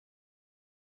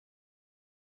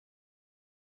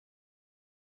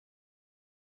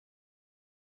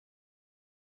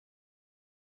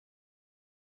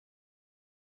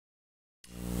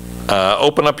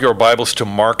Open up your Bibles to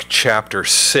Mark chapter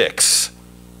 6.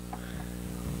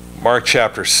 Mark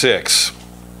chapter 6.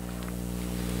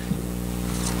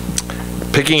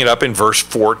 Picking it up in verse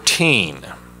 14.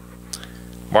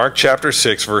 Mark chapter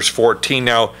 6, verse 14.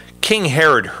 Now, King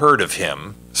Herod heard of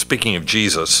him, speaking of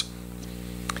Jesus,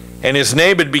 and his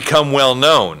name had become well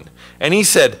known. And he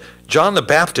said, John the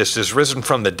Baptist is risen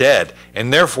from the dead,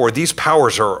 and therefore these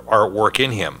powers are at work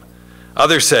in him.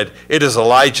 Others said, it is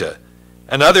Elijah.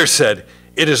 And others said,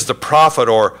 it is the prophet,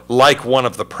 or like one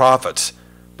of the prophets.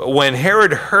 But when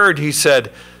Herod heard, he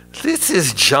said, this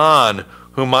is John,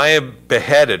 whom I have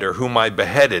beheaded, or whom I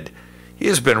beheaded. He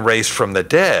has been raised from the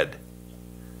dead.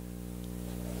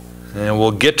 And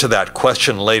we'll get to that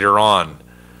question later on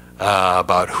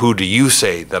about who do you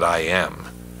say that I am.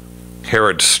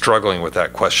 Herod's struggling with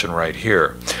that question right here.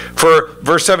 For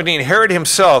verse 17, Herod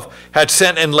himself had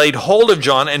sent and laid hold of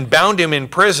John and bound him in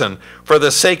prison for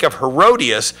the sake of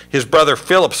Herodias, his brother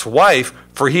Philip's wife,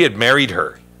 for he had married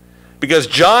her. Because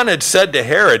John had said to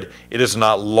Herod, it is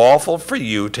not lawful for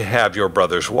you to have your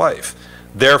brother's wife.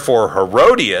 Therefore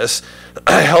Herodias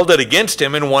held it against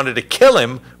him and wanted to kill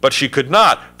him, but she could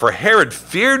not. For Herod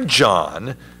feared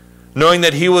John, knowing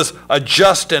that he was a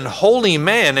just and holy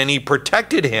man, and he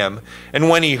protected him. And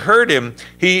when he heard him,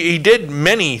 he did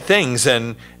many things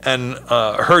and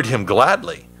heard him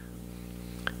gladly.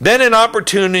 Then an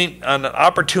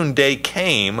opportune day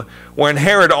came when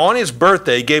Herod on his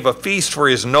birthday gave a feast for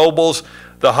his nobles,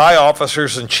 the high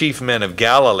officers and chief men of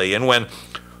Galilee. And when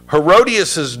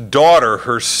Herodias' daughter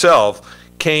herself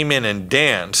came in and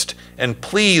danced and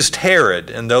pleased Herod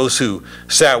and those who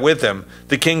sat with him,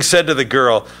 the king said to the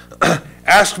girl,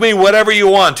 ask me whatever you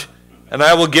want, and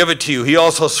I will give it to you. He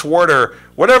also swore to her,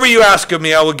 whatever you ask of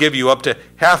me, I will give you, up to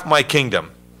half my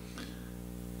kingdom.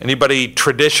 Anybody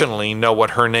traditionally know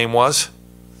what her name was?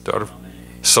 Daughter?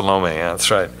 Salome, yeah,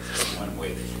 that's right. One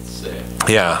way they could say it.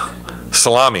 Yeah,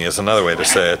 salami is another way to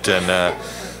say it. And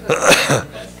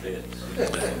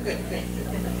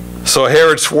so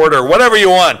Herod swore to her, whatever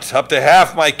you want, up to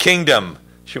half my kingdom.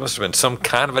 She must have been some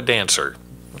kind of a dancer.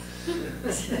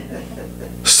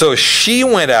 So she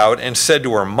went out and said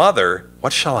to her mother,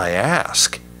 what shall I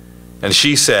ask? And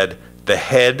she said, the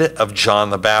head of John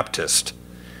the Baptist.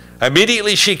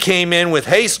 Immediately she came in with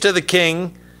haste to the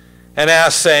king and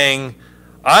asked, saying,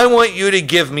 I want you to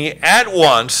give me at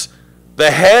once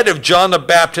the head of John the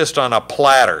Baptist on a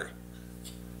platter.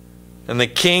 And the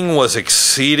king was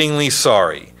exceedingly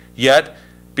sorry. Yet,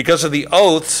 because of the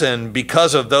oaths and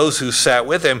because of those who sat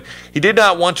with him, he did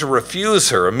not want to refuse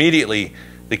her. Immediately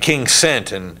the king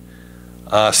sent an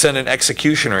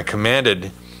executioner and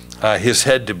commanded his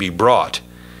head to be brought.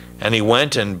 And he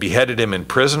went and beheaded him in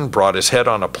prison, brought his head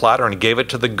on a platter, and gave it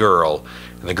to the girl.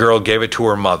 And the girl gave it to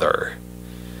her mother.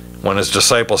 When his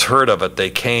disciples heard of it, they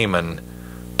came and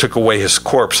took away his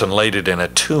corpse and laid it in a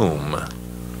tomb.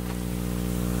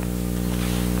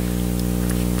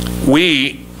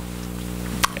 We,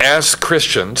 as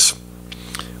Christians,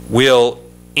 will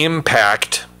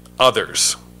impact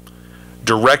others,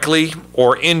 directly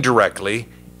or indirectly,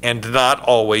 and not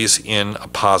always in a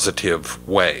positive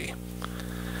way.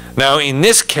 Now, in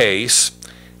this case,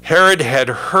 Herod had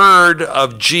heard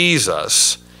of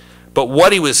Jesus, but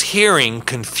what he was hearing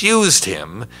confused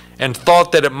him and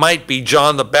thought that it might be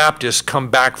John the Baptist come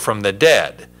back from the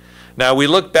dead. Now, we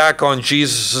look back on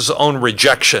Jesus' own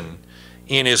rejection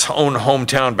in his own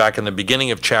hometown back in the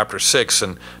beginning of chapter 6,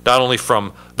 and not only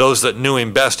from those that knew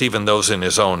him best, even those in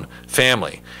his own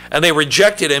family. And they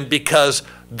rejected him because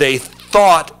they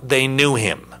thought they knew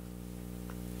him.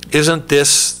 Isn't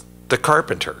this the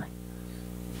carpenter?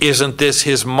 Isn't this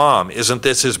his mom? Isn't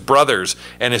this his brothers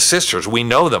and his sisters? We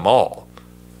know them all.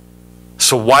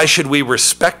 So why should we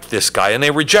respect this guy? And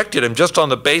they rejected him just on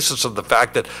the basis of the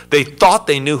fact that they thought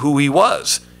they knew who he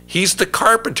was. He's the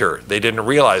carpenter. They didn't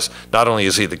realize not only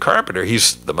is he the carpenter,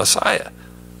 he's the Messiah,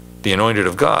 the anointed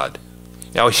of God.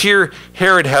 Now here,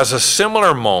 Herod has a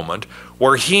similar moment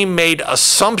where he made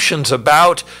assumptions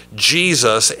about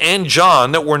Jesus and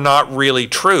John that were not really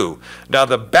true. Now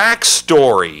the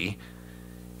backstory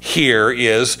here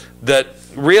is that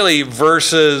really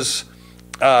verses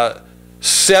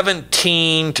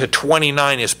 17 to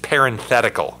 29 is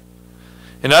parenthetical.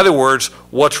 In other words,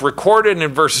 what's recorded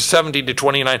in verses 17 to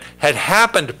 29 had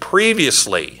happened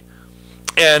previously.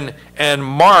 And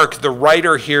Mark, the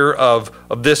writer here of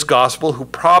this gospel, who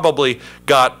probably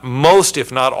got most,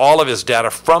 if not all of his data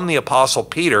from the Apostle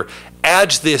Peter,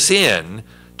 adds this in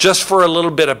just for a little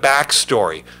bit of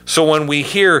backstory. So when we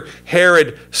hear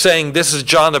Herod saying, this is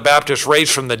John the Baptist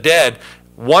raised from the dead,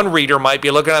 one reader might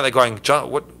be looking at it going,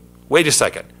 John, wait a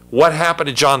second, what happened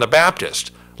to John the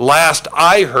Baptist? last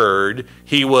I heard,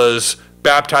 he was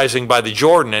baptizing by the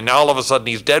Jordan, and now all of a sudden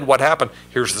he's dead. What happened?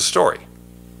 Here's the story.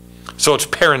 So it's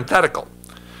parenthetical.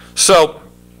 So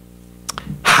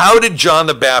how did John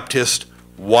the Baptist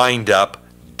wind up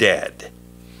dead?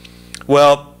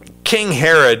 Well, King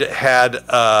Herod had,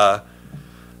 I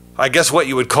guess what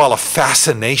you would call a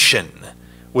fascination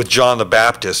with John the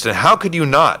Baptist. And how could you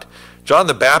not? John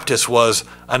the Baptist was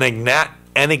an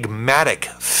enigmatic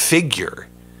figure.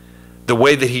 The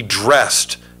way that he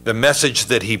dressed, the message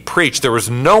that he preached, there was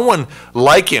no one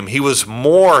like him. He was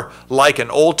more like an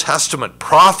Old Testament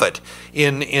prophet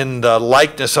in the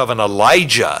likeness of an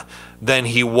Elijah than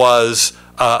he was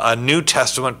a New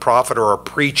Testament prophet or a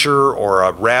preacher or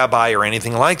a rabbi or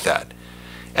anything like that.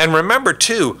 And remember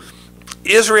too,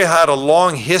 Israel had a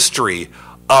long history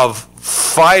of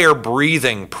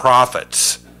fire-breathing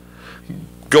prophets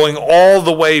going all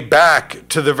the way back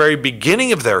to the very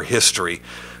beginning of their history.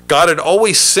 God had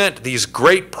always sent these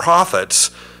great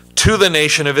prophets to the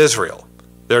nation of Israel.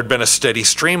 There had been a steady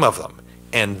stream of them.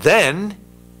 And then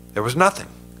there was nothing.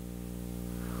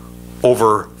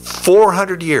 Over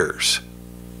 400 years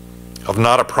of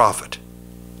not a prophet.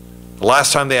 The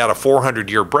last time they had a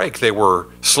 400-year break, they were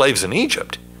slaves in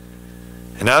Egypt.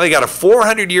 And now they got a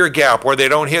 400-year gap where they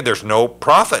don't hear, there's no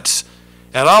prophets.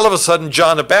 And all of a sudden,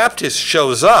 John the Baptist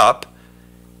shows up,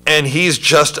 and he's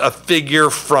just a figure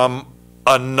from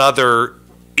another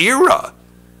era.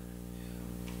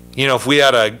 You know, if we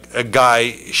had a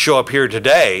guy show up here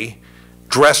today,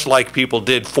 dressed like people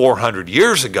did 400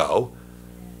 years ago,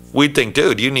 we'd think,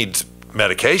 dude, you need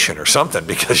medication or something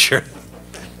because you're,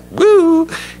 woo,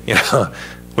 you know.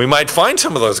 We might find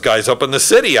some of those guys up in the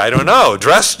city, I don't know,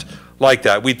 dressed like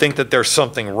that. We think that there's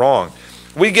something wrong.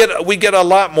 We get a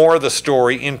lot more of the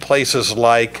story in places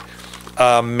like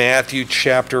Matthew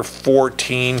chapter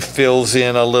 14 fills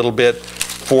in a little bit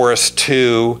for us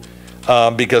too,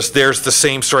 because there's the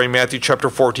same story, Matthew chapter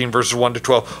 14 verses 1 to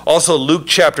 12. Also Luke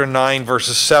chapter 9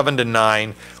 verses 7 to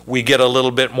 9, we get a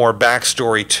little bit more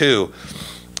backstory too.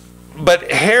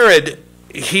 But Herod,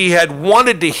 he had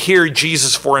wanted to hear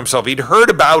Jesus for himself. He'd heard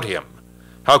about him.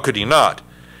 How could he not?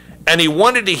 And he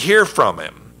wanted to hear from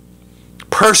him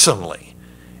personally.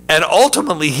 And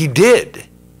ultimately he did.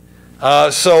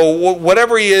 So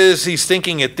whatever he is, he's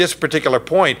thinking at this particular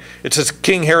point, it says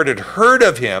King Herod had heard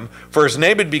of him, for his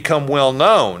name had become well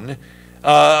known,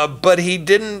 but he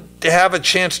didn't have a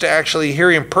chance to actually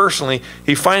hear him personally.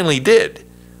 He finally did.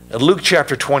 In Luke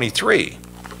chapter 23.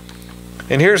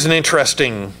 And here's an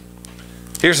interesting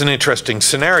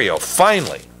scenario.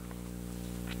 Finally,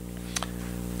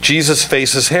 Jesus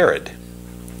faces Herod.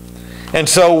 And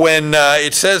so when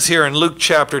it says here in Luke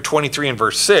chapter 23 and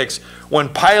verse 6, when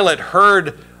Pilate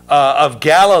heard of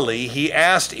Galilee, he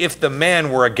asked if the man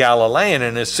were a Galilean,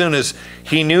 and as soon as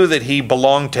he knew that he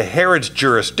belonged to Herod's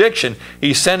jurisdiction,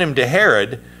 he sent him to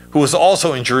Herod, who was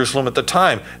also in Jerusalem at the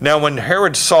time. Now when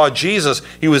Herod saw Jesus,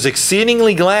 he was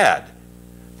exceedingly glad,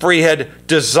 for he had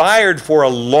desired for a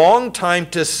long time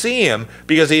to see him,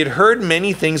 because he had heard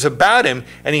many things about him,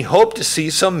 and he hoped to see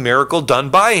some miracle done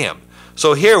by him.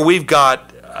 So here we've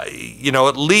got,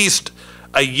 at least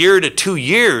a year to 2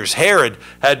 years Herod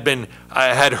had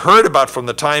heard about from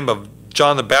the time of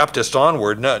John the Baptist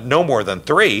onward, no more than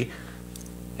 3.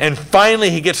 And finally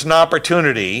he gets an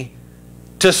opportunity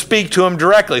to speak to him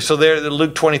directly. So there,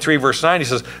 Luke 23 verse 9, he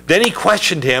says, then he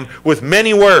questioned him with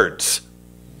many words.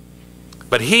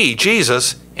 But he,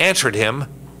 Jesus, answered him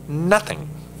nothing.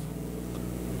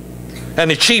 And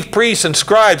the chief priests and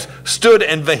scribes stood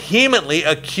and vehemently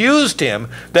accused him.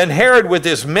 Then Herod with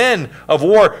his men of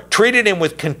war treated him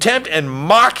with contempt and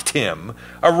mocked him,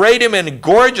 arrayed him in a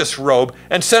gorgeous robe,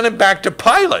 and sent him back to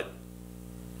Pilate.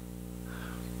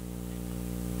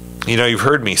 You know, you've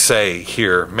heard me say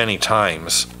here many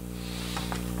times,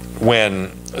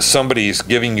 when somebody's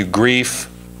giving you grief,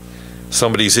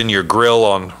 somebody's in your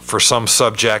grill for some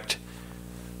subject,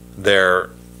 they're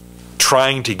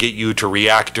trying to get you to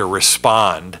react or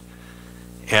respond.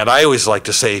 And I always like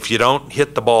to say, if you don't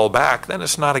hit the ball back, then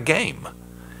it's not a game.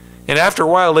 And after a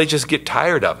while, they just get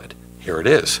tired of it. Here it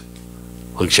is,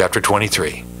 Luke chapter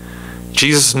 23.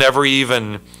 Jesus never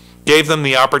even gave them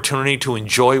the opportunity to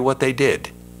enjoy what they did.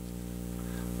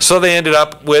 So they ended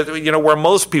up with, where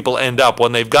most people end up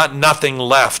when they've got nothing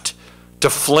left to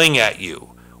fling at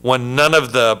you, when none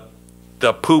of the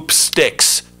poop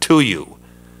sticks to you.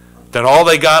 Then all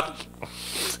they got,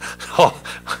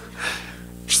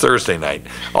 it's Thursday night,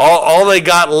 all they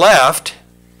got left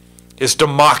is to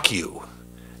mock you.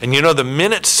 And the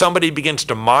minute somebody begins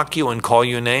to mock you and call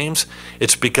you names,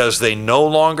 it's because they no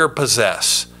longer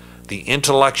possess the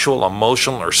intellectual,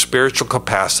 emotional, or spiritual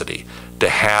capacity to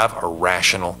have a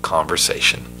rational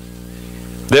conversation.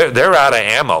 They're out of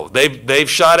ammo. They've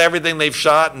shot everything they've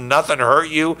shot and nothing hurt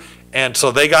you, and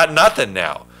so they got nothing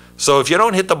now. So if you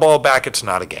don't hit the ball back, it's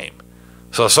not a game.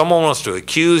 So if someone wants to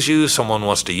accuse you, someone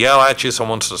wants to yell at you,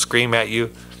 someone wants to scream at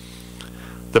you,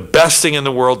 the best thing in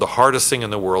the world, the hardest thing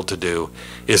in the world to do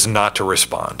is not to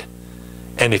respond.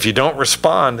 And if you don't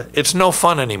respond, it's no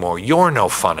fun anymore. You're no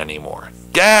fun anymore.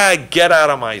 Dad, get out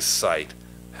of my sight.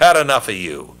 Had enough of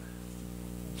you.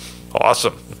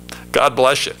 Awesome. God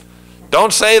bless you.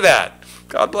 Don't say that.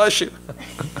 God bless you.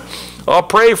 I'll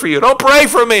pray for you. Don't pray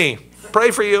for me.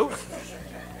 Pray for you.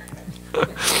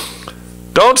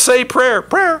 Don't say prayer.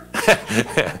 Prayer.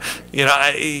 You know,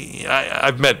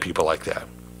 I've met people like that.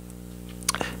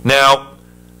 Now,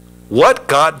 what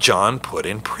got John put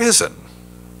in prison?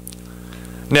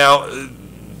 Now,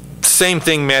 same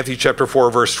thing, Matthew chapter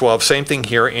 4, verse 12. Same thing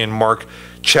here in Mark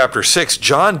chapter 6.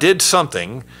 John did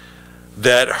something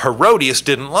that Herodias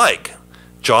didn't like.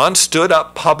 John stood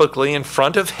up publicly in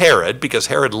front of Herod, because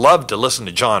Herod loved to listen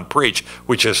to John preach,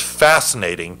 which is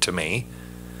fascinating to me,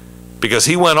 because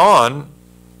he went on,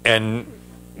 and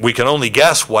we can only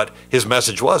guess what his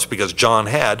message was, because John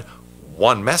had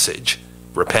one message: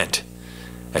 repent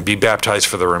and be baptized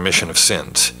for the remission of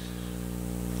sins.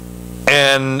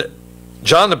 And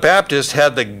John the Baptist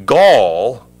had the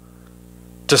gall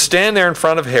to stand there in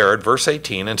front of Herod, verse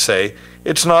 18, and say,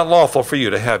 it's not lawful for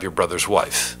you to have your brother's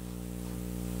wife.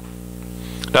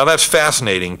 Now that's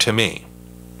fascinating to me,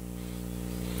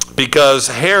 because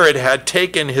Herod had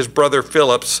taken his brother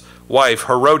Philip's wife,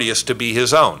 Herodias, to be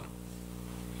his own.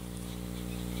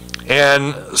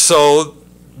 And so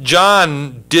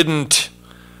John didn't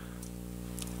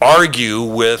argue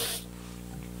with,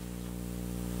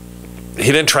 he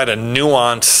didn't try to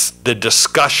nuance the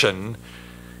discussion.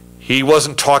 He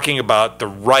wasn't talking about the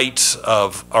rights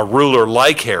of a ruler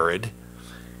like Herod.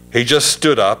 He just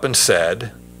stood up and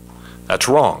said, that's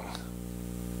wrong.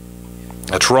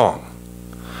 That's wrong.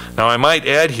 Now I might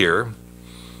add here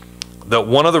that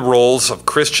one of the roles of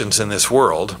Christians in this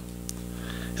world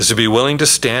is to be willing to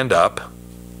stand up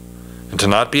and to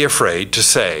not be afraid to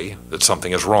say that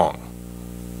something is wrong.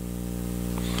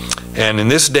 And in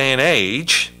this day and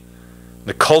age,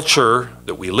 the culture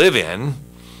that we live in,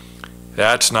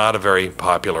 that's not a very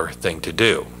popular thing to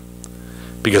do.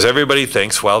 Because everybody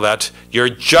thinks, well, you're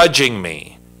judging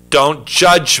me. Don't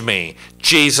judge me.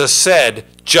 Jesus said,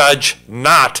 judge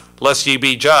not, lest ye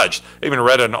be judged. I even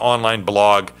read an online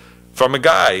blog from a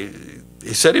guy.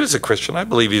 He said he was a Christian. I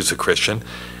believe he was a Christian.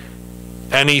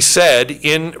 And he said,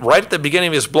 right at the beginning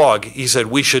of his blog, he said,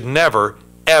 we should never,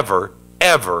 ever,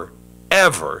 ever,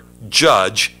 ever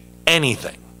judge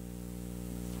anything.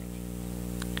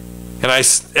 And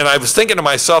I was thinking to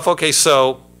myself, okay,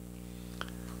 so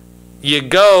you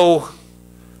go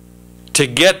to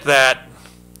get that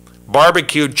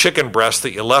barbecued chicken breast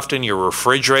that you left in your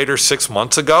refrigerator 6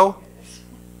 months ago,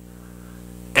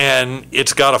 and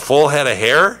it's got a full head of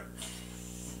hair?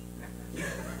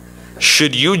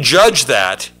 Should you judge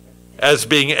that as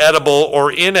being edible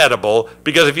or inedible?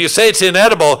 Because if you say it's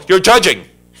inedible, you're judging.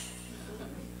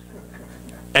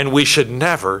 And we should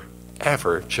never,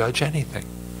 ever judge anything.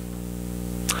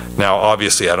 Now,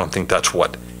 obviously, I don't think that's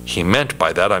what he meant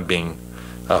by that. I'm being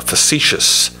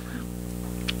facetious.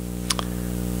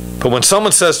 But when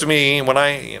someone says to me, when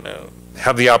I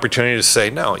have the opportunity to say,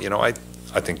 no, I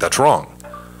think that's wrong.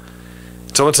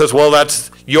 Someone says, well,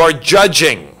 you're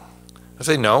judging. I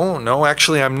say, no,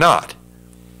 actually I'm not.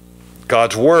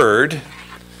 God's Word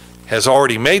has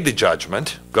already made the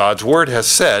judgment. God's Word has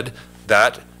said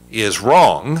that is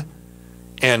wrong.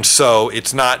 And so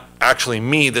it's not actually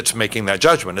me that's making that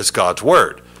judgment. It's God's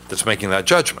Word that's making that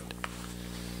judgment.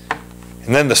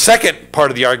 And then the second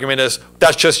part of the argument is,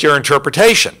 that's just your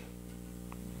interpretation.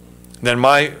 And then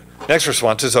my next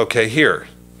response is, okay, here.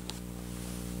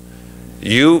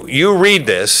 You read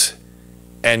this,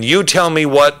 and you tell me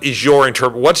what's your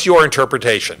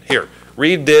interpretation. Here,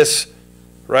 read this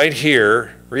right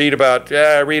here. Read about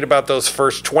those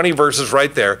first 20 verses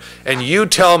right there, and you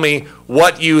tell me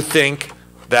what you think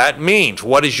that means.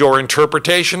 What is your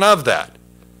interpretation of that?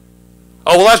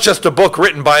 Oh, well, that's just a book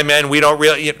written by men. We don't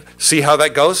really see how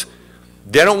that goes.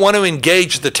 They don't want to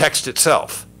engage the text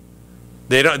itself.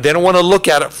 They don't want to look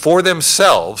at it for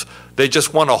themselves. They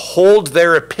just want to hold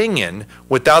their opinion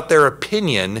without their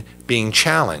opinion being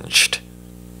challenged.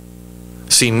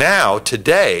 See, now,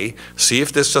 today, see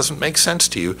if this doesn't make sense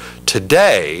to you.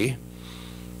 Today,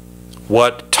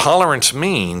 what tolerance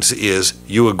means is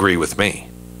you agree with me.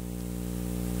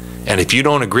 And if you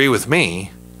don't agree with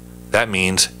me, that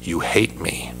means you hate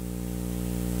me.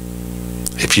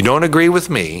 If you don't agree with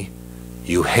me,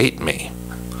 you hate me.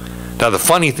 Now the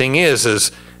funny thing is,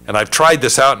 and I've tried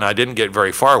this out and I didn't get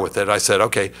very far with it. I said,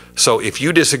 okay, so if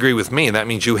you disagree with me, that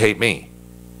means you hate me.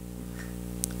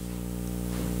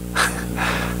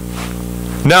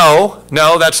 No,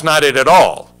 that's not it at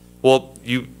all. Well,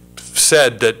 you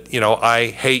said that, I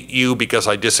hate you because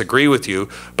I disagree with you,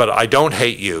 but I don't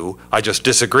hate you. I just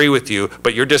disagree with you,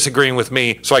 but you're disagreeing with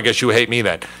me, so I guess you hate me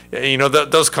then.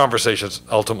 Those conversations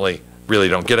ultimately really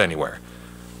don't get anywhere.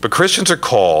 But Christians are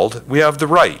called, we have the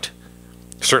right,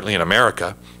 certainly in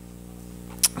America.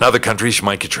 In other countries, you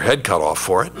might get your head cut off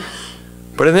for it.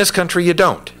 But in this country, you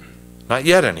don't. Not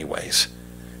yet, anyways.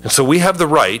 And so we have the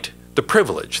right, the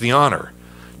privilege, the honor,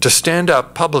 to stand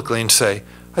up publicly and say,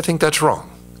 I think that's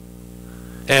wrong.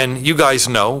 And you guys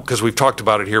know, because we've talked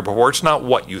about it here before, it's not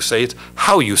what you say, it's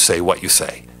how you say what you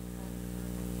say.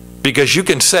 Because you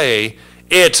can say,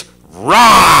 it's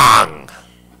wrong.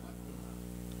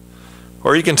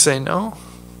 Or you can say, no,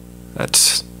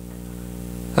 that's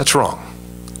wrong.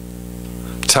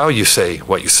 It's how you say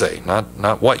what you say,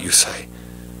 not what you say.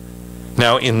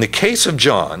 Now, in the case of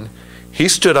John, he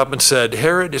stood up and said,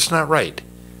 Herod, it's not right.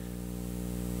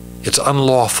 It's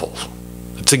unlawful.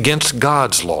 It's against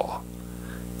God's law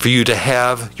for you to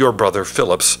have your brother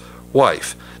Philip's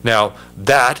wife. Now,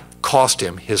 that cost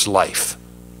him his life.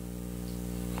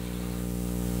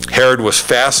 Herod was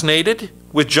fascinated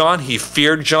with John. He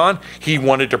feared John. He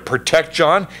wanted to protect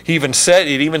John. It even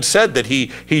said that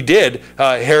he did.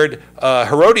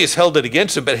 Herodias held it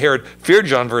against him, but Herod feared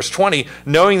John, verse 20,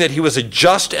 knowing that he was a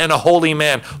just and a holy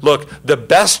man. Look, the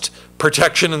best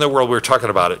protection in the world, we were talking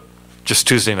about it just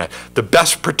Tuesday night, the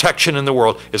best protection in the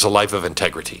world is a life of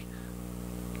integrity.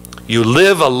 You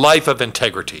live a life of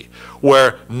integrity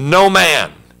where no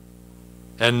man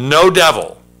and no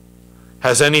devil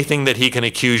has anything that he can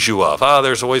accuse you of.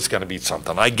 There's always going to be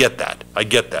something. I get that.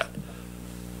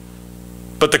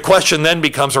 But the question then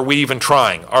becomes, are we even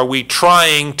trying? Are we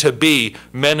trying to be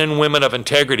men and women of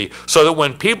integrity so that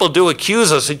when people do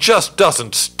accuse us, it just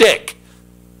doesn't stick?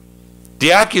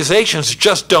 The accusations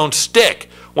just don't stick.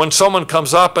 When someone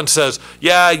comes up and says,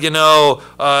 I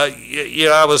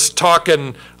was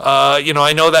talking,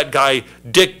 I know that guy,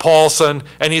 Dick Paulson,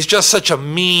 and he's just such a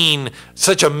mean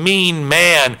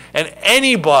man, and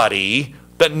anybody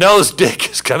that knows Dick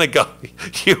is going to go,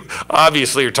 you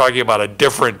obviously are talking about a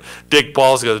different Dick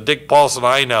Paulson, because the Dick Paulson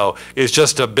I know is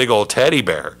just a big old teddy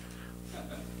bear.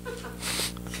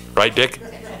 Right, Dick?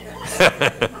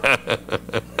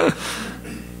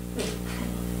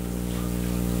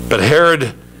 But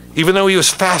Herod, even though he was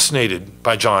fascinated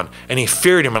by John and he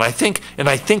feared him, and I think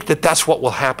that that's what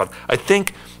will happen. I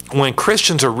think when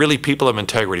Christians are really people of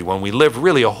integrity, when we live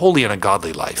really a holy and a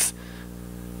godly life,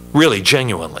 really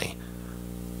genuinely,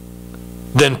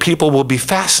 then people will be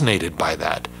fascinated by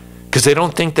that because they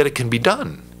don't think that it can be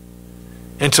done.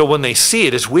 And so when they see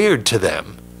it, it's weird to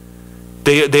them.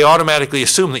 They automatically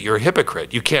assume that you're a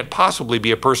hypocrite. You can't possibly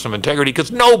be a person of integrity because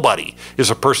nobody is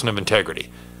a person of integrity.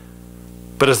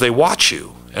 But as they watch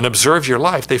you and observe your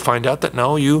life, they find out that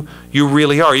no, you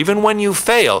really are. Even when you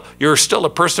fail, you're still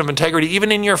a person of integrity,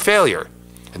 even in your failure.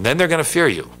 And then they're going to fear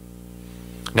you.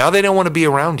 Now they don't want to be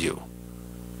around you.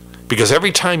 Because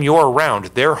every time you're around,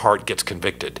 their heart gets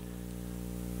convicted.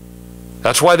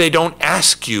 That's why they don't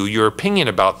ask you your opinion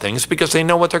about things, because they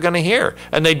know what they're going to hear.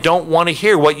 And they don't want to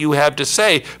hear what you have to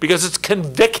say because it's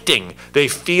convicting. They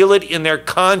feel it in their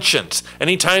conscience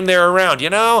anytime they're around.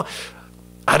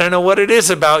 I don't know what it is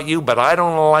about you, but I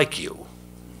don't like you.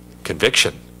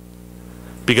 Conviction.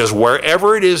 Because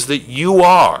wherever it is that you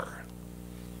are,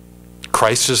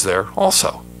 Christ is there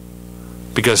also.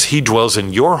 Because he dwells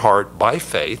in your heart by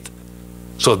faith.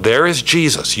 So there is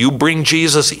Jesus. You bring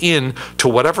Jesus in to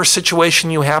whatever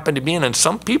situation you happen to be in, and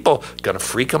some people are going to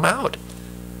freak them out.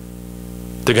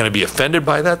 They're going to be offended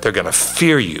by that. They're going to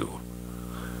fear you.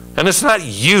 And it's not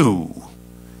you.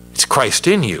 It's Christ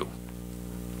in you.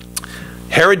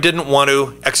 Herod didn't want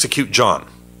to execute John,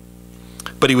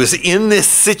 but he was in this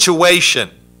situation,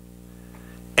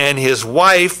 and his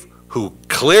wife, who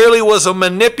clearly was a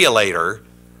manipulator,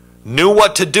 knew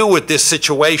what to do with this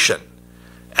situation,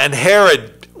 and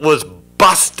Herod was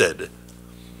busted.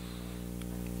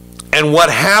 And what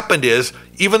happened is,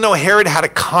 even though Herod had a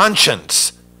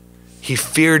conscience, he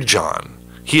feared John.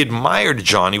 He admired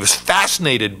John. He was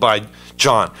fascinated by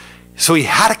John. So he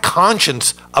had a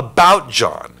conscience about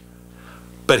John.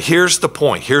 But here's the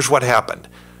point. Here's what happened.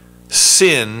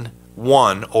 Sin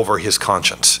won over his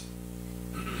conscience.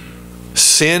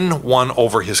 Sin won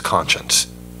over his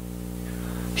conscience.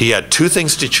 He had two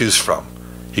things to choose from.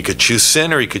 He could choose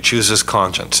sin or he could choose his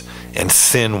conscience. And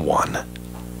sin won.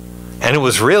 And it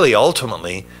was really,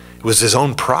 ultimately, it was his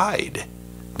own pride.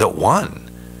 that won.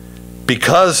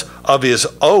 Because of his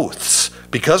oaths,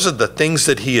 because of the things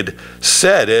that he had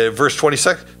said. Verse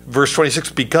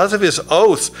 26, because of his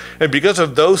oaths and because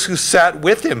of those who sat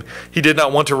with him, he did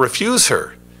not want to refuse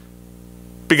her.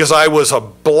 Because I was a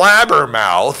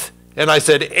blabbermouth, and I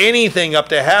said anything up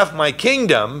to half my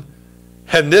kingdom,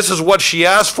 and this is what she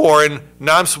asked for, and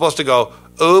now I'm supposed to go,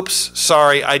 oops,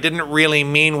 sorry, I didn't really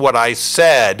mean what I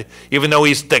said, even though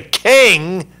he's the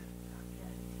king.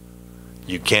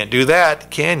 You can't do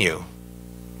that, can you?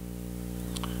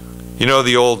 You know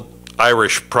the old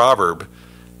Irish proverb,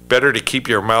 better to keep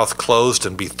your mouth closed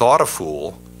and be thought a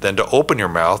fool than to open your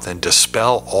mouth and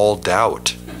dispel all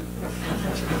doubt.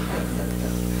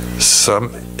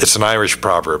 It's an Irish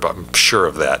proverb, I'm sure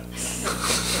of that.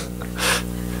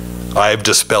 I've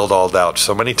dispelled all doubt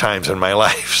so many times in my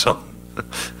life. So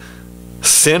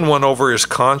sin won over his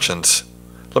conscience.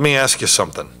 Let me ask you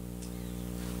something.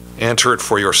 Answer it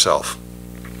for yourself.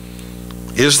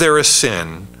 Is there a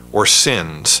sin or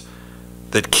sins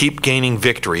that keep gaining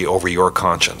victory over your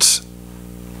conscience?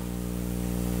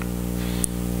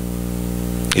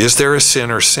 Is there a sin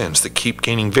or sins that keep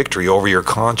gaining victory over your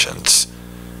conscience?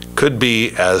 Could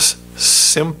be as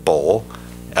simple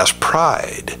as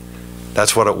pride.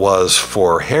 That's what it was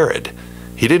for Herod.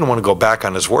 He didn't want to go back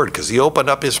on his word because he opened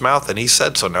up his mouth and he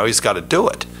said so. Now he's got to do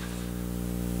it.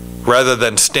 Rather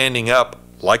than standing up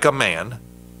like a man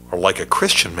or like a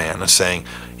Christian man and saying,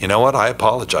 you know what, I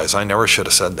apologize. I never should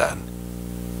have said that.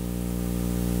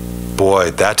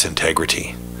 Boy, that's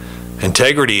integrity.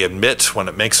 Integrity admits when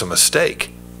it makes a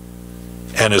mistake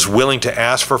and is willing to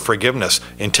ask for forgiveness.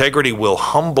 Integrity will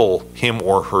humble him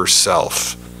or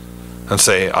herself and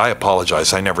say, I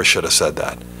apologize, I never should have said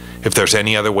that. If there's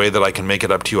any other way that I can make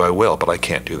it up to you, I will, but I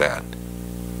can't do that.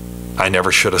 I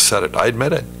never should have said it. I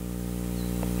admit it.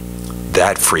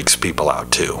 That freaks people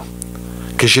out too,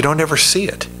 because you don't ever see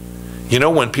it. You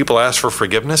know when people ask for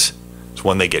forgiveness? It's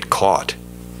when they get caught.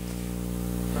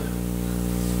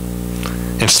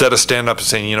 Instead of standing up and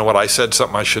saying, you know what, I said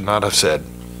something I should not have said,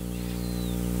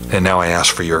 and now I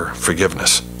ask for your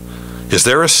forgiveness. Is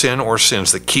there a sin or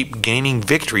sins that keep gaining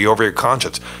victory over your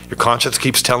conscience? Your conscience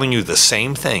keeps telling you the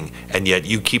same thing, and yet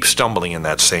you keep stumbling in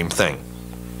that same thing.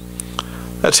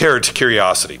 That's Herod's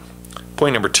curiosity.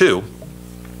 Point number 2,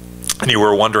 and you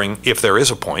were wondering if there is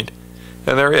a point,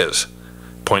 and there is.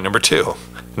 Point number 2,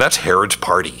 and that's Herod's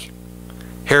party.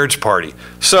 Herod's party.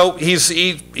 So he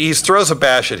throws a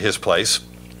bash at his place,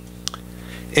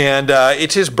 and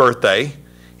it's his birthday,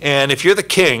 and if you're the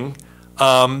king,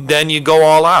 then you go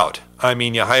all out. I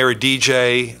mean, you hire a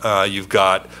DJ, you've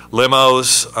got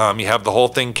limos, you have the whole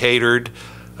thing catered.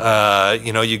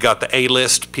 You got the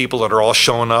A-list people that are all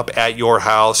showing up at your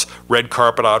house, red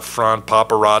carpet out front,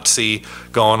 paparazzi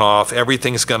going off.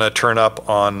 Everything's going to turn up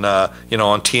on, on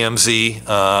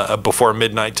TMZ before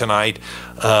midnight tonight.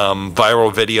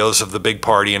 Viral videos of the big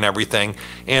party and everything.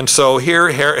 And so here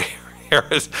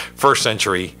is first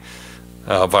century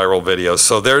viral videos.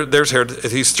 So there's Herod.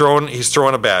 He's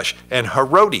throwing a bash. And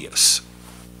Herodias,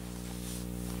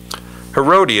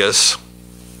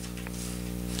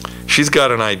 she's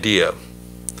got an idea,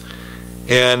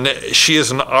 and she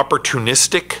is an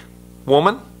opportunistic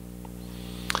woman.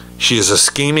 She is a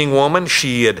scheming woman.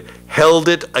 She had held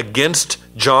it against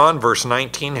John, verse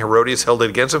 19. Herodias held it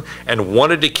against him and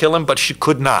wanted to kill him, but she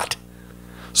could not.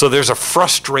 So there's a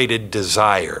frustrated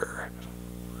desire.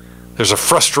 There's a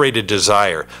frustrated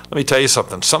desire. Let me tell you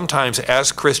something. Sometimes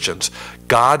as Christians,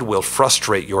 God will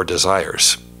frustrate your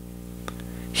desires.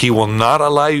 He will not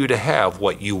allow you to have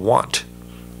what you want.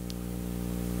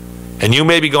 And you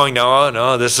may be going, no,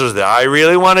 I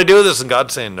really want to do this. And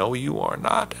God's saying, no, you are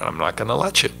not. And I'm not going to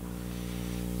let you.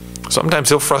 Sometimes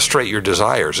he'll frustrate your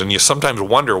desires. And you sometimes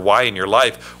wonder why in your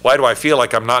life, why do I feel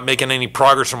like I'm not making any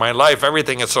progress in my life?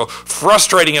 Everything is so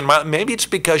frustrating in my, maybe it's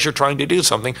because you're trying to do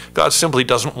something God simply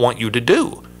doesn't want you to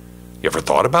do. You ever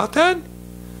thought about that?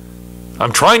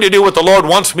 I'm trying to do what the Lord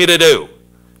wants me to do.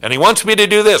 And he wants me to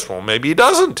do this. Well, maybe he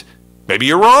doesn't. Maybe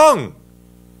you're wrong.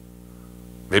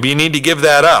 Maybe you need to give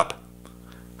that up.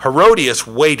 Herodias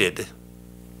waited.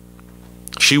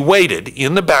 She waited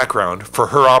in the background for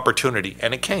her opportunity,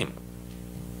 and it came.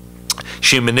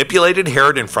 She manipulated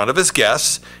Herod in front of his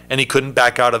guests, and he couldn't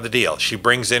back out of the deal. She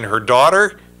brings in her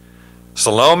daughter,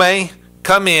 Salome.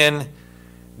 Come in,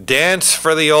 dance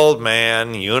for the old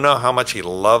man. You know how much he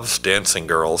loves dancing,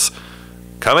 girls.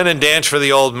 Come in and dance for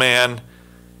the old man,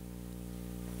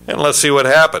 and let's see what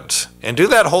happens. And do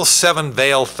that whole 7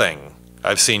 veil thing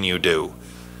I've seen you do.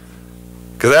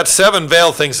 Because that 7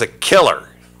 veil thing's a killer.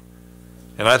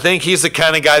 And I think he's the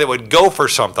kind of guy that would go for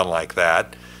something like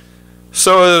that.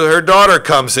 So her daughter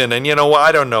comes in, and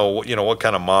I don't know, what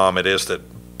kind of mom it is that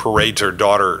parades her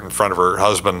daughter in front of her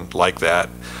husband like that.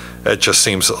 It just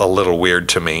seems a little weird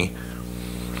to me.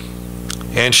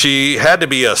 And she had to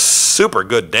be a super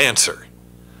good dancer.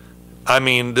 I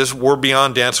mean, we're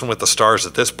beyond Dancing with the Stars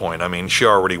at this point. I mean, she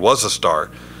already was a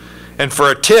star. And for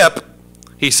a tip,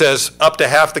 he says, up to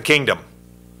half the kingdom.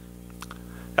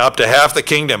 Up to half the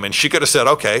kingdom. And she could have said,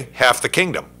 okay, half the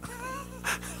kingdom.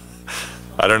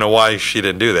 I don't know why she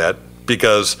didn't do that.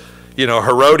 Because,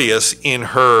 Herodias, in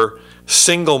her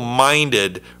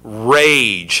single-minded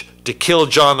rage to kill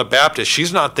John the Baptist,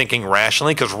 she's not thinking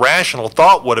rationally, because rational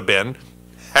thought would have been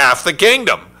half the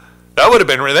kingdom. That would have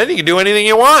been, then you can do anything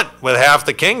you want with half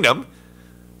the kingdom.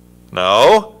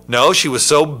 No, she was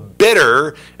so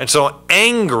bitter and so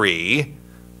angry,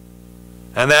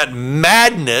 and that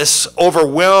madness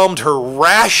overwhelmed her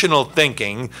rational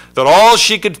thinking that all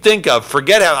she could think of,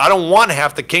 I don't want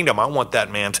half the kingdom, I want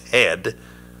that man's head.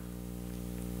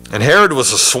 And Herod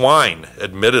was a swine,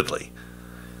 admittedly.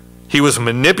 He was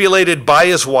manipulated by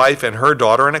his wife and her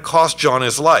daughter, and it cost John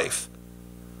his life.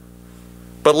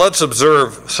 But let's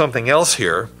observe something else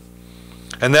here,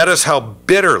 and that is how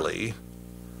bitterly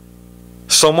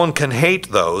someone can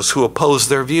hate those who oppose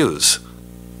their views.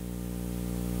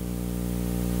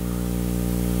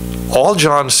 All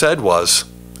John said was,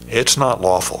 it's not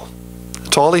lawful.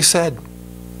 That's all he said.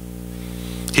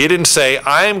 He didn't say,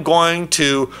 I am going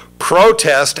to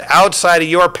protest outside of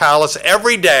your palace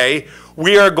every day.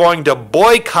 We are going to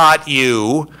boycott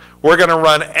you. We're going to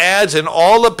run ads in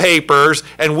all the papers,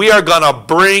 and we are going to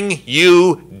bring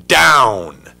you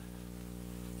down.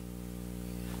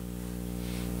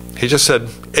 He just said,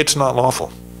 it's not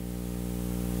lawful.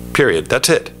 Period. That's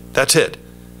it. That's it.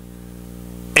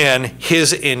 And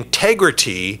his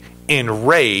integrity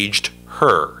enraged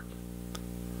her,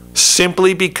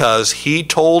 simply because he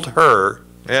told her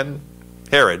and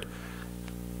Herod,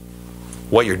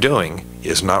 what you're doing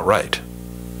is not right.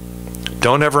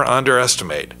 Don't ever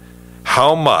underestimate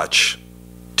how much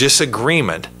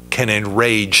disagreement can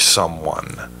enrage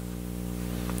someone.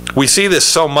 We see this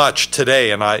so much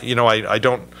today, and I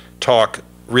don't talk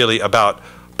really about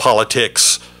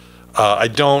politics. I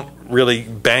don't really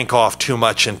bank off too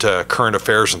much into current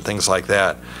affairs and things like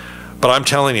that. But I'm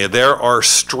telling you, there are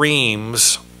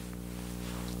streams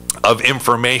of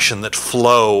information that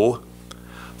flow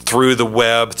through the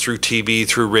web, through TV,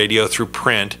 through radio, through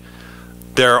print.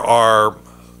 There are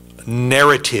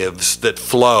narratives that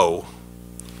flow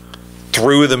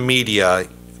through the media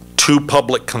to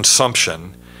public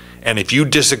consumption, and if you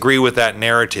disagree with that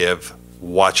narrative,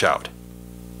 watch out.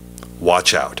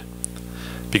 Watch out.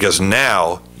 Because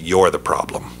now you're the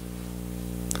problem.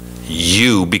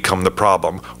 You become the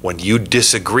problem when you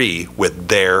disagree with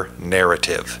their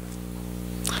narrative.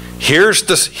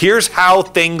 Here's how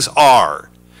things are,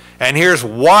 and here's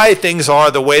why things are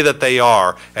the way that they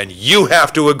are, and you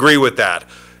have to agree with that.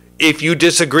 If you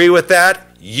disagree with that,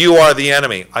 you are the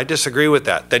enemy. I disagree with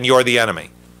that, then you're the enemy.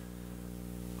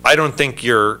 I don't think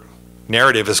your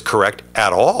narrative is correct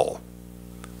at all.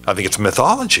 I think it's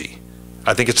mythology.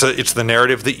 I think it's the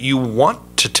narrative that you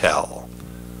want to tell.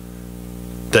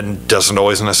 Then doesn't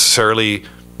always necessarily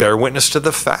bear witness to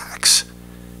the facts.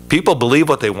 People believe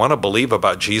what they want to believe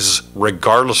about Jesus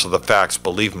regardless of the facts.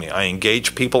 Believe me, I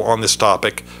engage people on this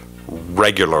topic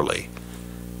regularly.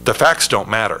 The facts don't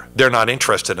matter. They're not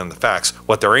interested in the facts.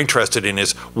 What they're interested in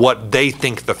is what they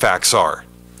think the facts are.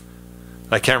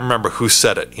 I can't remember who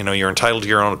said it. You're entitled to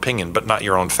your own opinion, but not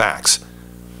your own facts.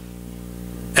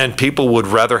 And people would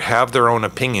rather have their own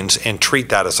opinions and treat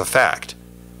that as a fact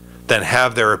than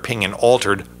have their opinion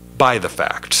altered by the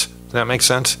facts. Does that make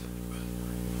sense?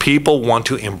 People want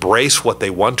to embrace what they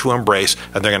want to embrace,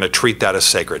 and they're going to treat that as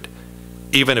sacred,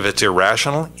 even if it's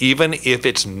irrational, even if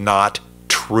it's not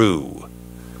true.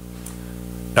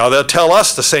 Now, they'll tell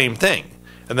us the same thing,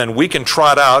 and then we can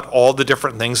trot out all the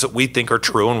different things that we think are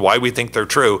true and why we think they're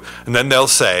true, and then they'll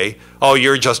say, oh,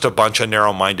 you're just a bunch of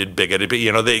narrow-minded, bigoted.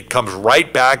 It comes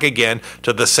right back again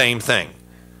to the same thing.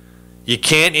 You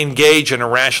can't engage in a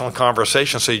rational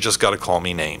conversation, so you just got to call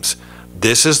me names.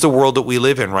 This is the world that we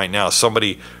live in right now.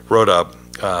 Somebody wrote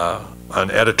an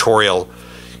editorial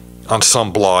on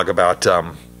some blog about,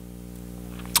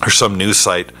 or some news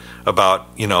site about,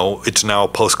 it's now a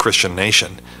post-Christian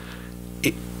nation.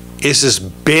 This has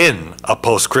been a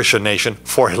post-Christian nation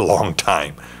for a long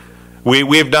time.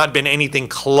 We have not been anything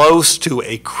close to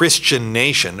a Christian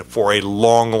nation for a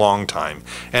long, long time.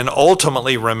 And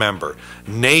ultimately, remember,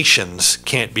 nations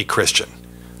can't be Christian.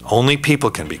 Only people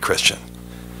can be Christian.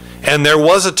 And there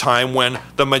was a time when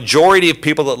the majority of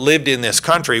people that lived in this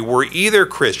country were either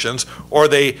Christians or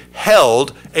they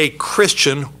held a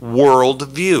Christian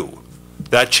worldview.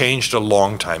 That changed a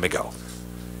long time ago.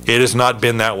 It has not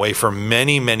been that way for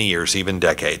many, many years, even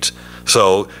decades.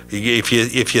 So if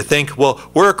you think, well,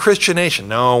 we're a Christian nation.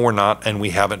 No, we're not, and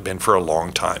we haven't been for a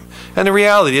long time. And the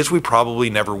reality is we probably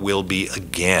never will be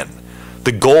again.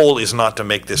 The goal is not to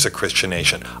make this a Christian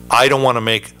nation. I don't want to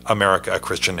make America a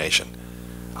Christian nation.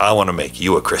 I want to make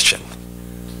you a Christian.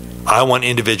 I want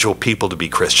individual people to be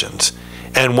Christians.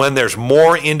 And when there's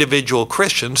more individual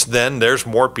Christians, then there's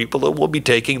more people that will be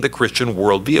taking the Christian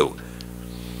worldview.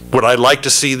 Would I like to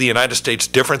see the United States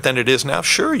different than it is now?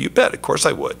 Sure, you bet. Of course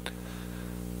I would.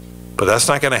 But that's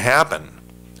not going to happen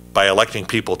by electing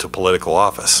people to political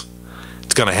office.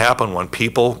 It's going to happen when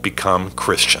people become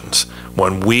Christians,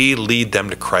 when we lead them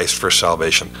to Christ for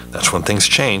salvation. That's when things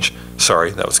change.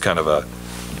 Sorry, that was kind of a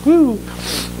woo.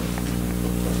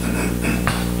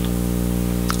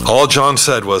 All John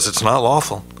said was, it's not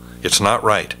lawful. It's not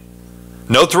right.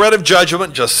 No threat of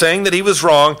judgment, just saying that he was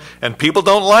wrong, and people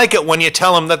don't like it when you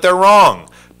tell them that they're wrong.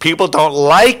 People don't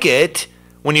like it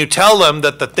when you tell them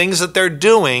that the things that they're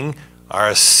doing are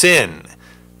a sin.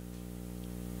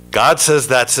 God says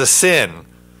that's a sin.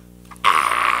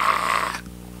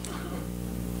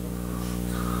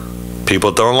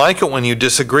 People don't like it when you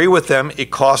disagree with them.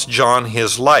 It cost John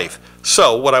his life.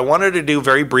 So what I wanted to do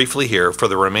very briefly here for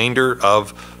the remainder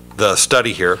of the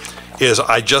study here is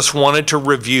I just wanted to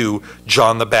review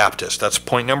John the Baptist. That's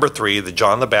point number 3, the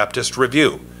John the Baptist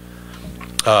review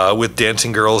with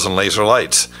dancing girls and laser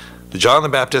lights. The John the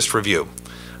Baptist review.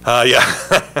 Yeah,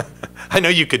 I know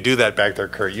you could do that back there,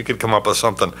 Kurt. You could come up with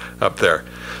something up there.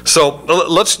 So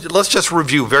let's just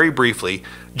review very briefly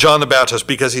John the Baptist,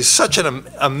 because he's such an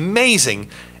amazing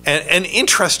and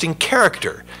interesting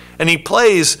character. And he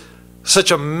plays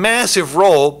such a massive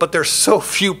role, but there's so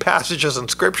few passages in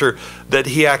Scripture that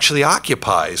he actually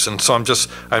occupies. And so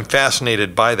I'm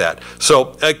fascinated by that.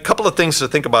 So a couple of things to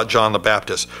think about John the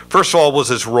Baptist. First of all was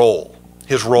his role.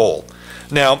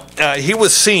 Now, he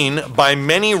was seen by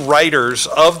many writers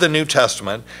of the New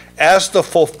Testament as the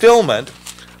fulfillment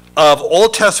of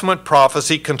Old Testament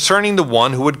prophecy concerning the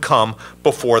one who would come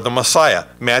before the Messiah.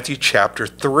 Matthew chapter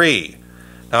 3.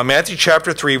 Now, Matthew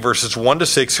chapter 3, verses 1 to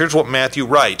 6, here's what Matthew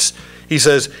writes. He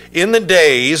says, in the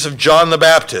days of John the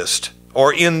Baptist,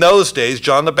 or in those days,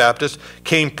 John the Baptist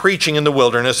came preaching in the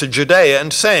wilderness of Judea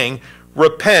and saying,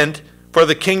 repent, for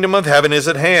the kingdom of heaven is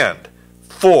at hand.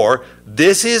 For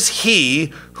this is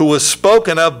he who was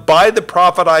spoken of by the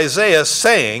prophet Isaiah,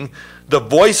 saying, the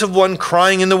voice of one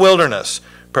crying in the wilderness,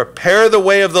 prepare the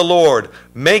way of the Lord,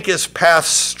 make his path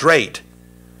straight.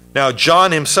 Now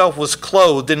John himself was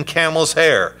clothed in camel's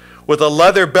hair, with a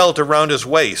leather belt around his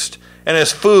waist, and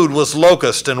his food was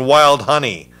locust and wild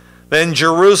honey. Then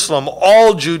Jerusalem,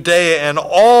 all Judea, and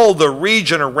all the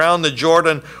region around the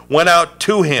Jordan went out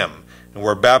to him, and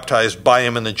were baptized by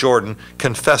him in the Jordan,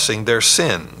 confessing their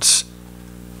sins.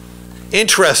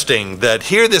 Interesting that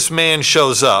here this man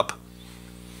shows up,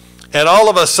 and all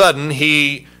of a sudden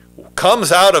he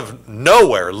comes out of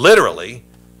nowhere, literally.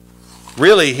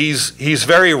 Really, he's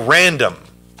very random,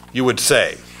 you would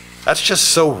say. That's just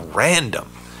so random.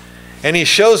 And he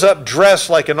shows up dressed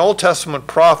like an Old Testament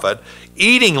prophet,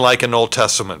 eating like an Old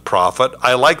Testament prophet.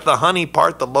 I like the honey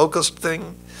part, the locust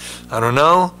thing. I don't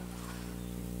know.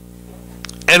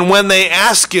 And when they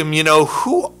ask him,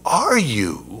 who are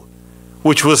you?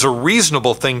 Which was a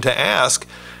reasonable thing to ask,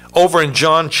 over in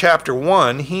John chapter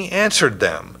 1, he answered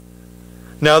them.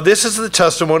 Now this is the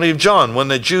testimony of John, when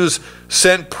the Jews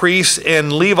sent priests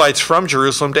and Levites from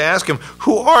Jerusalem to ask him,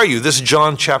 who are you? This is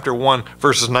John chapter 1,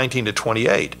 verses 19 to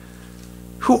 28.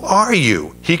 Who are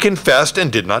you? He confessed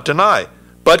and did not deny,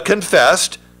 but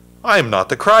confessed, I am not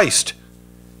the Christ.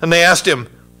 And they asked him,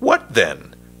 what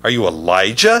then? Are you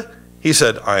Elijah? He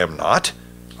said, I am not.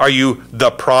 Are you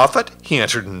the prophet? He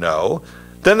answered, no.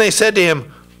 Then they said to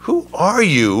him, who are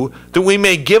you, that we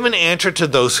may give an answer to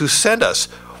those who sent us?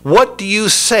 What do you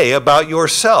say about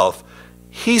yourself?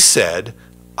 He said,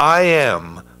 I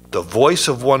am the voice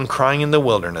of one crying in the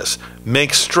wilderness,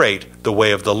 make straight the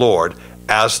way of the Lord,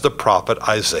 as the prophet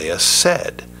Isaiah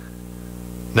said.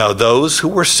 Now those who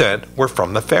were sent were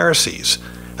from the Pharisees.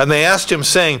 And they asked him,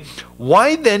 saying,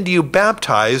 why then do you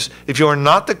baptize if you are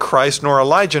not the Christ, nor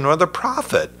Elijah, nor the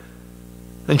prophet?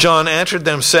 And John answered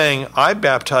them, saying, I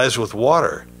baptize with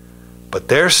water, but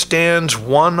there stands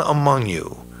one among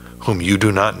you, whom you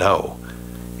do not know.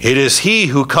 It is he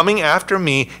who coming after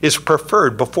me is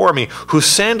preferred before me, whose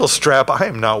sandal strap I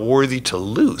am not worthy to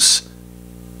loose.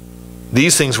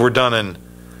 These things were done in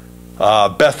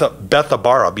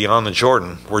Bethabara, beyond the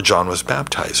Jordan, where John was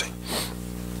baptizing.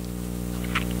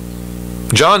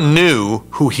 John knew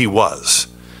who he was.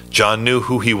 John knew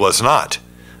who he was not.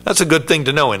 That's a good thing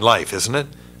to know in life, isn't it?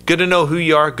 Good to know who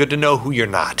you are, good to know who you're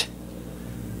not.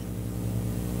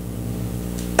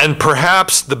 And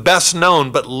perhaps the best known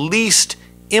but least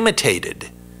imitated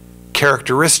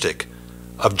characteristic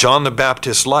of John the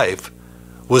Baptist's life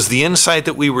was the insight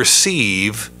that we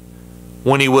receive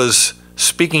when he was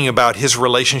speaking about his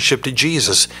relationship to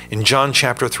Jesus in John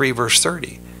chapter 3, verse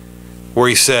 30, where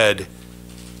he said,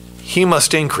 "He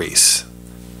must increase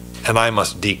and I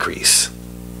must decrease."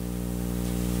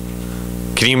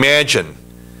 Can you imagine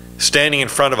standing in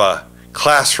front of a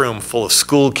classroom full of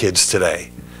school kids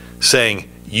today saying,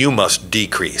 "You must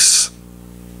decrease"?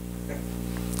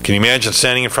 Can you imagine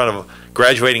standing in front of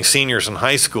graduating seniors in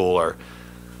high school or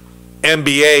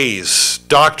MBAs,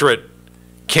 doctorate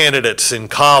candidates in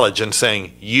college and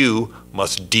saying, "You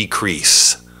must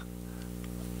decrease"?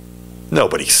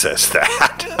 Nobody says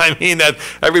that. I mean, that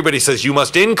everybody says you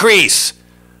must increase.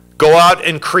 Go out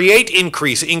and create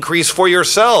increase. Increase for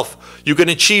yourself. You can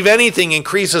achieve anything,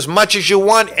 increase as much as you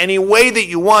want, any way that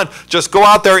you want. Just go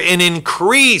out there and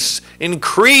increase,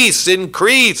 increase,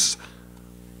 increase.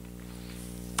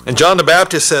 And John the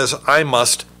Baptist says, "I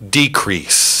must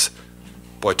decrease."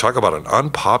 Boy, talk about an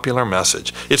unpopular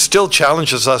message. It still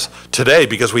challenges us today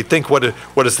because we think, what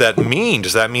does that mean?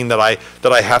 Does that mean that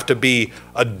I have to be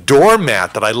a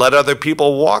doormat, that I let other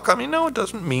people walk? I mean, no, it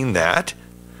doesn't mean that.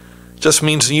 It just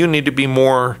means you need to be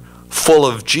more full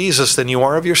of Jesus than you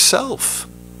are of yourself.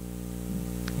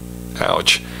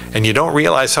 Ouch. And you don't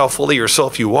realize how full of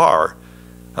yourself you are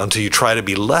until you try to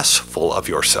be less full of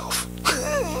yourself.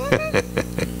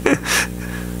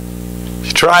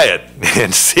 Try it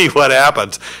and see what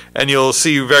happens, and you'll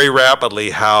see very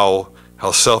rapidly how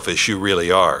selfish you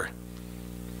really are.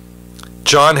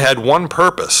 John had one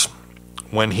purpose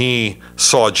when he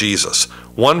saw Jesus.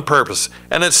 One purpose,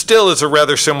 and it still is a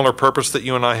rather similar purpose that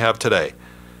you and I have today.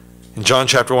 In John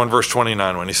chapter 1, verse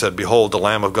 29, when he said, "Behold, the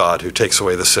Lamb of God who takes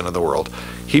away the sin of the world,"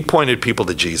 he pointed people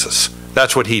to Jesus.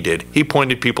 That's what he did. He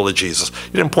pointed people to Jesus.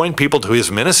 He didn't point people to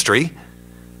his ministry,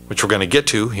 which we're going to get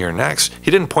to here next.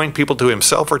 He didn't point people to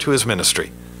himself or to his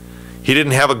ministry. He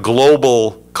didn't have a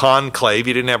global conclave.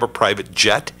 He didn't have a private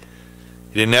jet.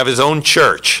 He didn't have his own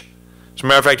church. As a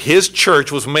matter of fact, his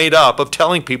church was made up of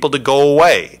telling people to go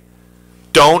away.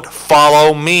 Don't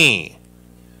follow me.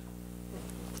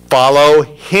 Follow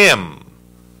him.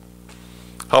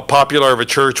 How popular of a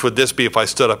church would this be if I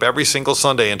stood up every single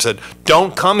Sunday and said,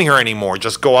 "Don't come here anymore.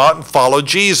 Just go out and follow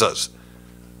Jesus"?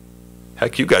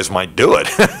 Heck, you guys might do it.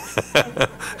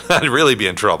 I'd really be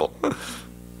in trouble.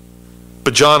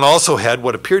 But John also had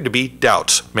what appeared to be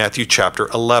doubts. Matthew chapter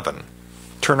 11.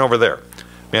 Turn over there.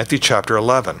 Matthew chapter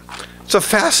 11. It's a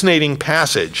fascinating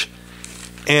passage.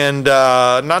 And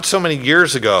not so many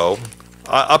years ago,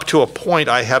 up to a point,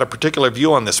 I had a particular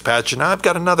view on this passage, and now I've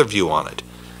got another view on it.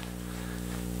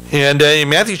 And in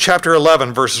Matthew chapter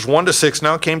 11, verses 1 to 6,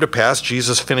 "Now it came to pass,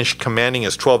 Jesus finished commanding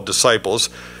his 12 disciples,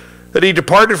 that he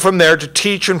departed from there to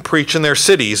teach and preach in their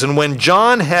cities. And when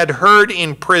John had heard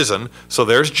in prison," so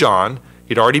there's John,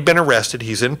 he'd already been arrested,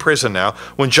 he's in prison now.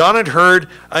 "When John had heard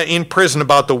in prison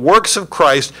about the works of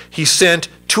Christ, he sent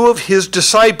 2 of his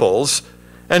disciples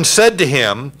and said to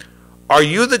him, 'Are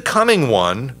you the coming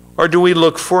one, or do we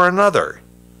look for another?'"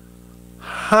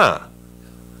 Are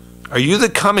you the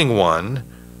coming one,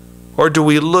 or do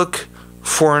we look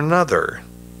for another?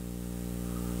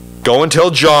 "Go and tell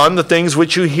John the things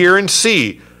which you hear and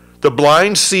see. The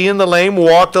blind see and the lame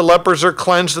walk, the lepers are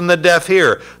cleansed and the deaf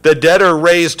hear. The dead are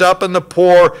raised up and the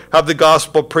poor have the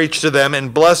gospel preached to them,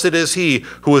 and blessed is he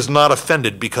who is not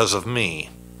offended because of me."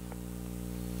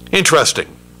 Interesting.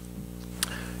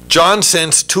 John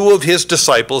sends 2 of his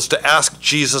disciples to ask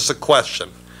Jesus a question.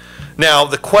 Now,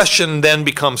 the question then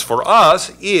becomes for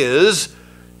us, is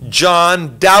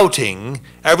John doubting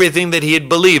everything that he had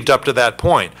believed up to that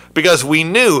point? Because we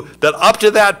knew that up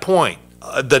to that point,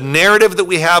 the narrative that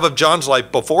we have of John's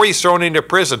life before he's thrown into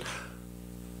prison,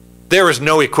 there is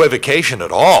no equivocation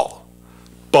at all.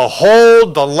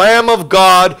 "Behold the Lamb of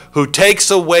God who takes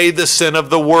away the sin of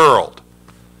the world."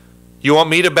 You want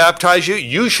me to baptize you?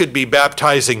 You should be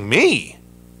baptizing me.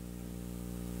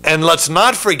 And let's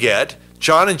not forget,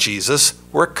 John and Jesus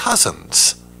were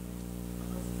cousins.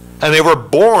 And they were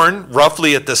born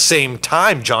roughly at the same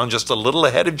time, John just a little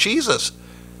ahead of Jesus.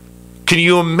 Can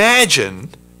you imagine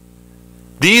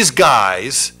these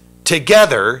guys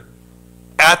together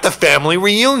at the family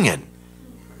reunion?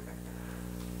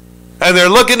 And they're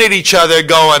looking at each other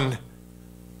going,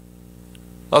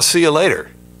 "I'll see you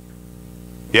later."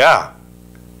 Yeah.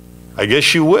 I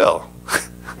guess you will.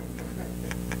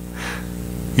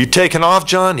 You taking off,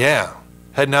 John? Yeah.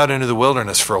 Heading out into the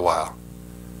wilderness for a while.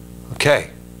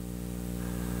 Okay.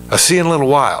 I'll see you in a little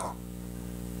while.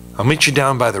 I'll meet you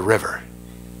down by the river.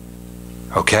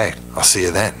 Okay, I'll see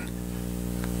you then.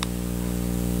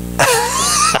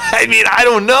 I mean, I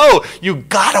don't know. You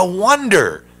gotta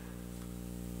wonder.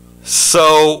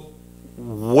 So,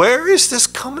 where is this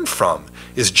coming from?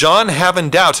 Is John having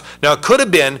doubts? Now, it could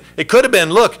have been,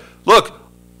 look,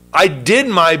 I did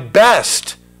my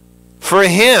best for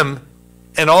him,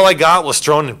 and all I got was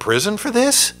thrown in prison for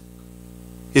this?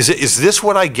 Is this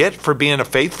what I get for being a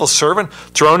faithful servant?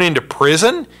 Thrown into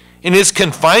prison? In his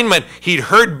confinement, he'd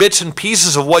heard bits and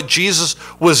pieces of what Jesus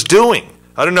was doing.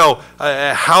 I don't know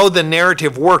how the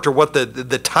narrative worked or what the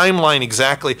timeline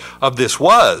exactly of this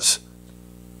was.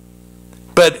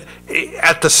 But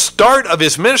at the start of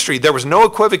his ministry, there was no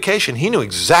equivocation. He knew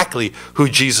exactly who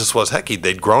Jesus was. Heck,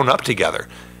 they'd grown up together.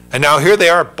 And now here they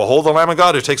are. Behold the Lamb of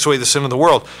God who takes away the sin of the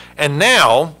world. And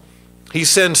now he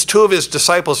sends two of his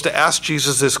disciples to ask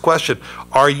Jesus this question.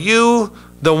 Are you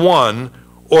the one,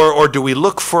 or do we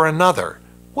look for another?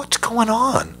 What's going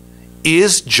on?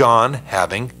 Is John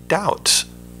having doubts?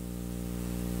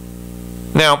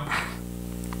 Now,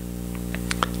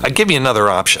 I give you another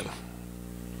option,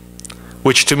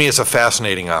 which to me is a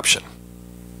fascinating option.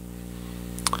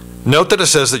 Note that it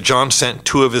says that John sent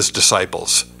two of his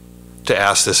disciples to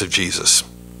ask this of Jesus.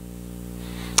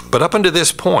 But up until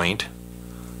this point,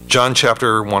 John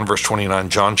chapter 1 verse 29,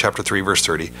 John chapter 3 verse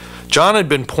 30, John had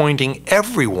been pointing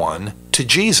everyone to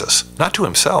Jesus, not to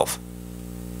himself.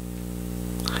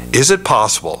 Is it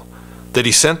possible that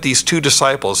he sent these two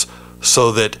disciples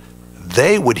so that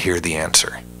they would hear the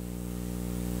answer?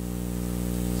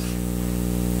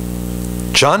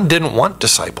 John didn't want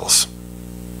disciples.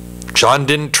 John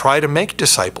didn't try to make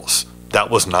disciples. That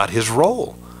was not his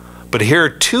role. But here are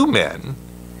two men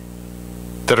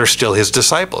that are still his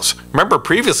disciples. Remember,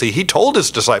 previously he told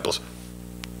his disciples,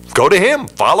 go to him,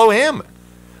 follow him.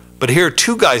 But here are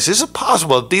two guys. Is it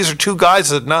possible that these are two guys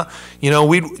that now,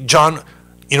 John,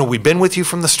 we've been with you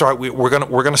from the start. We're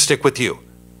gonna stick with you.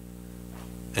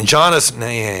 And John is, nah,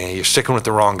 you're sticking with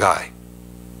the wrong guy.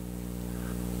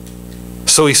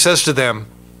 So he says to them,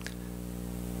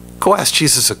 go ask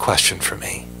Jesus a question for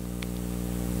me.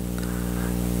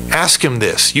 Ask him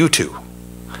this, you two.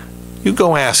 You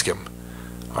go ask him,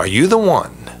 are you the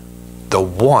one?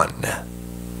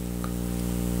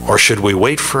 Or should we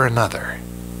wait for another?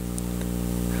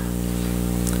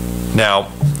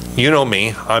 Now, you know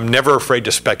me, I'm never afraid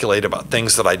to speculate about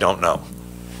things that I don't know.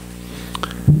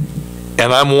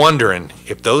 And I'm wondering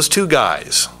if those two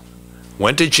guys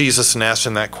went to Jesus and asked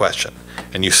him that question,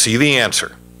 and you see the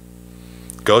answer,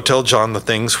 go tell John the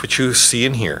things which you see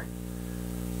and hear.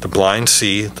 The blind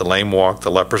see, the lame walk, the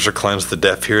lepers are cleansed, the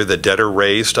deaf hear, the dead are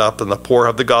raised up, and the poor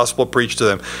have the gospel preached to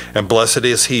them. And blessed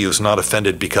is he who is not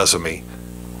offended because of me.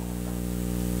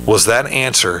 Was that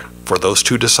answer for those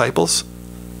two disciples?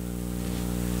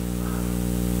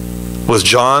 Was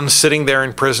John sitting there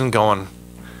in prison going,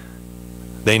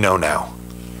 they know now?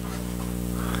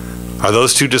 Are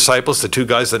those two disciples the two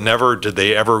guys that did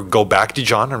they ever go back to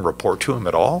John and report to him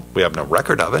at all? We have no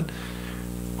record of it.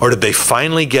 Or did they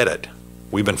finally get it?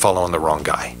 We've been following the wrong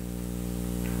guy.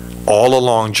 All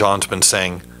along, John's been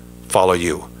saying, follow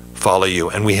you,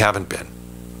 and we haven't been.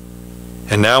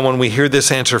 And now when we hear this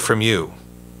answer from you,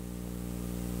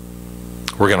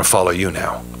 we're going to follow you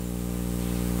now,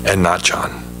 and not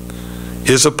John.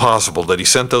 Is it possible that he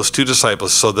sent those two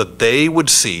disciples so that they would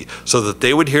see, so that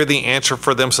they would hear the answer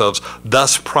for themselves,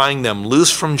 thus prying them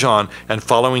loose from John and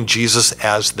following Jesus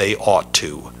as they ought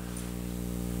to?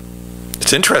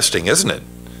 It's interesting, isn't it?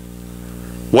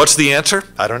 What's the answer?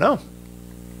 I don't know.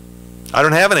 I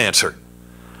don't have an answer.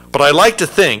 But I like to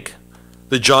think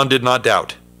that John did not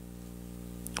doubt.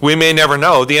 We may never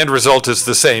know. The end result is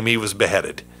the same. He was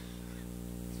beheaded.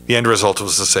 The end result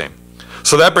was the same.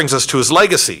 So that brings us to his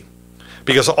legacy.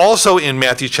 Because also in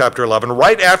Matthew chapter 11,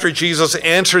 right after Jesus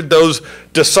answered those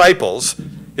disciples,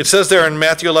 it says there in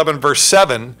Matthew 11 verse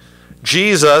 7,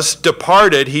 Jesus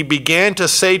departed. He began to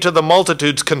say to the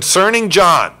multitudes concerning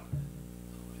John.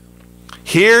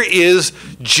 Here is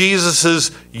Jesus'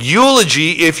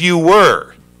 eulogy, if you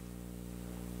were,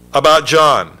 about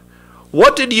John.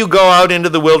 What did you go out into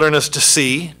the wilderness to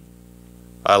see?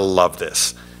 I love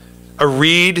this. A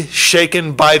reed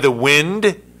shaken by the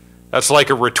wind? That's like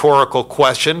a rhetorical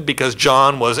question because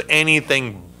John was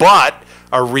anything but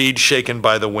a reed shaken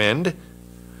by the wind.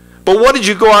 But what did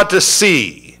you go out to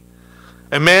see?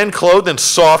 A man clothed in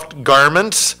soft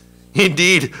garments?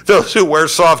 Indeed, those who wear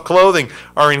soft clothing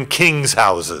are in kings'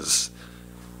 houses.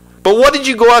 But what did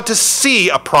you go out to see?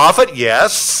 A prophet?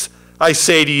 Yes, I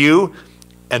say to you,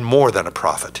 and more than a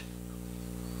prophet.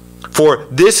 For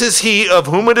this is he of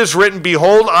whom it is written,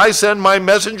 Behold, I send my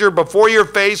messenger before your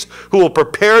face, who will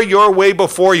prepare your way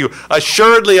before you.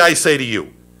 Assuredly, I say to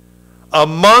you,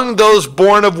 among those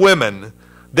born of women,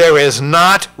 there is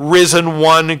not risen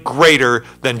one greater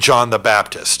than John the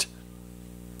Baptist.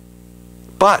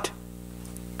 But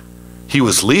he who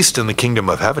was least in the kingdom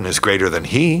of heaven is greater than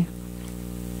he.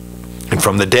 And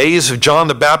from the days of John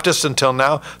the Baptist until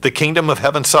now, the kingdom of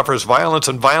heaven suffers violence,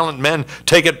 and violent men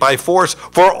take it by force.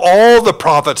 For all the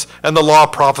prophets and the law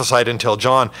prophesied until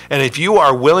John. And if you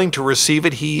are willing to receive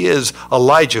it, he is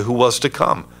Elijah who was to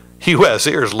come. He who has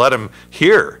ears, let him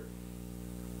hear.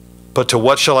 But to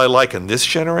what shall I liken this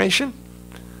generation?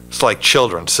 It's like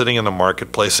children sitting in the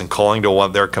marketplace and calling to one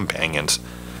of their companions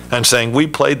and saying, we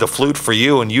played the flute for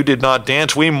you, and you did not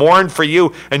dance. We mourned for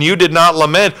you, and you did not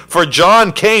lament. For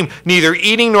John came neither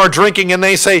eating nor drinking, and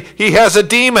they say, he has a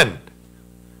demon.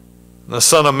 The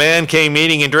Son of Man came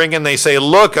eating and drinking, and they say,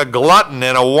 look, a glutton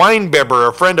and a winebibber,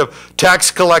 a friend of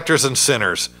tax collectors and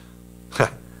sinners.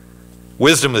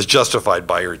 Wisdom is justified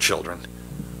by her children.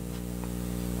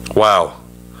 Wow.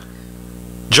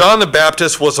 John the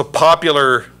Baptist was John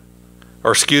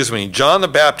the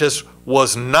Baptist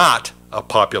was not a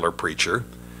popular preacher.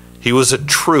 He was a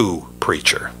true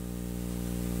preacher.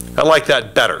 I like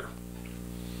that better.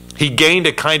 He gained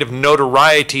a kind of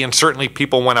notoriety, and certainly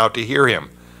people went out to hear him.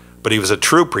 But he was a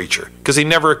true preacher because he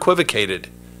never equivocated.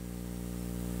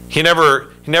 He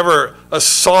never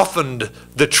softened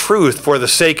the truth for the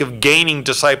sake of gaining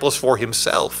disciples for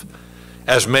himself,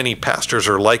 as many pastors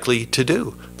are likely to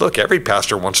do. Look, every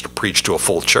pastor wants to preach to a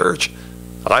full church.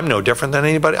 I'm no different than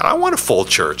anybody. I want a full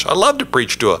church. I love to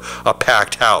preach to a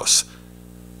packed house.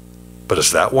 But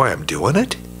is that why I'm doing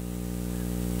it?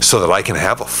 So that I can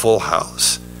have a full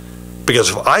house? Because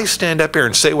if I stand up here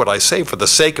and say what I say for the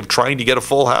sake of trying to get a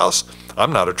full house,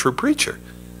 I'm not a true preacher.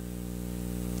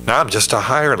 Now I'm just a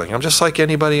hireling. I'm just like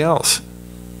anybody else.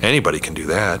 Anybody can do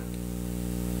that.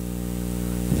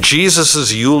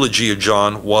 Jesus' eulogy of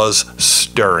John was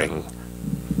stirring.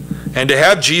 And to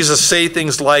have Jesus say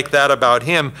things like that about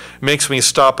him makes me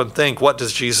stop and think, what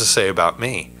does Jesus say about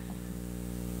me?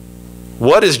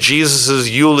 What is Jesus'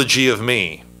 eulogy of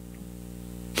me?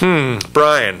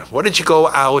 Brian, what did you go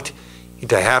out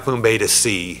to Half Moon Bay to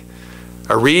see?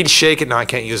 A reed shaken? No, I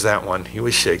can't use that one. He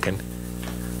was shaken.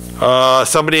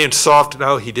 Somebody in soft,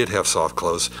 no, he did have soft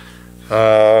clothes.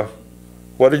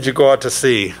 What did you go out to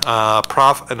see?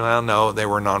 Well, no, they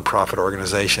were a non-profit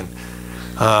organization.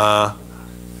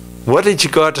 What did you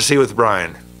go out to see with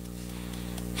Brian?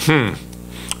 Let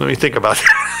me think about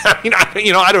that.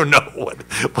 I don't know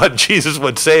what Jesus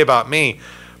would say about me,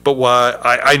 but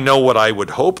I know what I would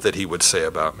hope that he would say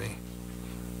about me.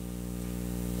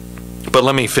 But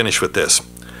let me finish with this.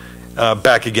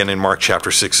 Back again in Mark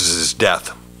chapter 6 is his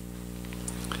death.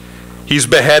 He's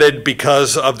beheaded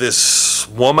because of this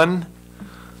woman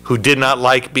who did not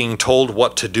like being told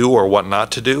what to do or what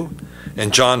not to do.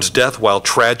 And John's death, while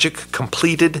tragic,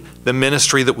 completed the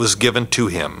ministry that was given to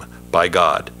him by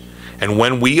God. And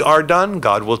when we are done,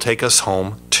 God will take us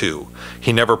home too.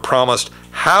 He never promised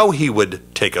how he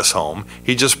would take us home.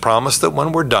 He just promised that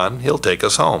when we're done, he'll take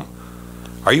us home.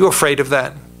 Are you afraid of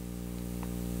that?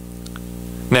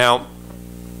 Now,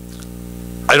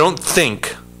 I don't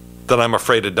think that I'm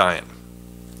afraid of dying.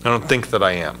 I don't think that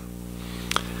I am.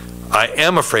 I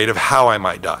am afraid of how I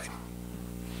might die.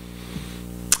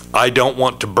 I don't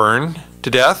want to burn to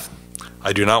death.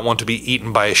 I do not want to be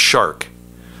eaten by a shark.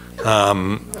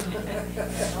 That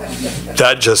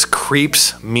just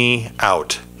creeps me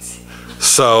out.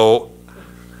 So,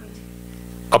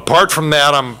 apart from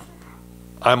that,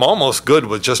 I'm almost good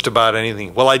with just about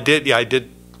anything. Well, I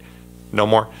did. No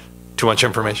more? Too much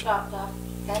information? Chopped off.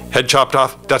 Head chopped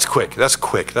off? That's quick. That's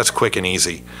quick. That's quick and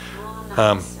easy.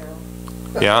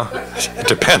 Yeah, it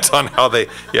depends on how they.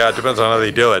 Yeah, it depends on how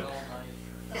they do it.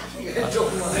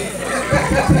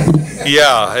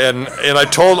 Yeah, and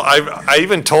I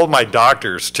even told my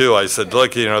doctors too. I said,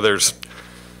 look, there's,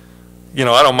 I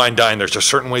don't mind dying. There's just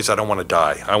certain ways I don't want to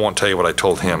die. I won't tell you what I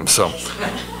told him. So,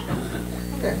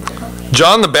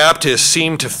 John the Baptist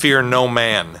seemed to fear no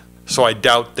man, so I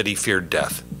doubt that he feared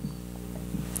death.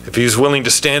 If he was willing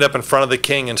to stand up in front of the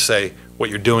king and say, what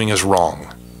you're doing is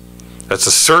wrong, that's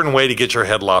a certain way to get your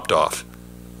head lopped off.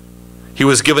 He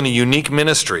was given a unique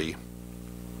ministry,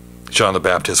 John the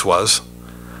Baptist was,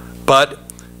 but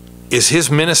is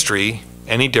his ministry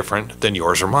any different than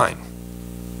yours or mine?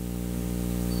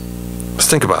 Let's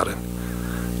think about it.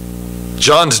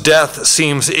 John's death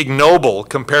seems ignoble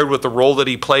compared with the role that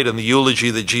he played in the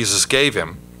eulogy that Jesus gave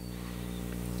him.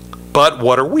 But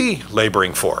what are we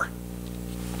laboring for?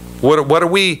 What are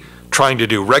we trying to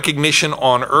do? Recognition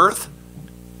on earth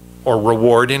or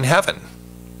reward in heaven?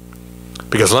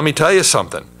 Because let me tell you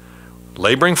something.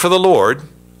 Laboring for the Lord,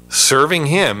 serving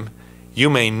Him, you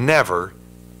may never,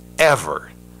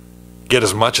 ever get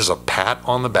as much as a pat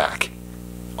on the back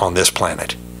on this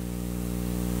planet.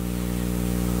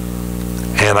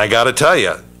 And I got to tell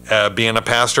you, being a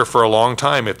pastor for a long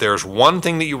time, if there's one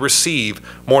thing that you receive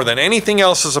more than anything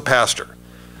else as a pastor,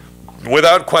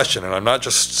 without question, and I'm not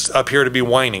just up here to be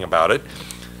whining about it,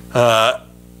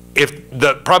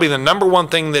 probably the number one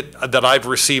thing that I've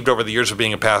received over the years of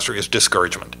being a pastor is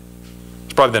discouragement.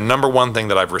 It's probably the number one thing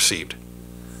that I've received,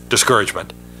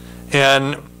 discouragement.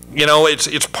 And you know,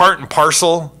 it's part and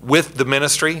parcel with the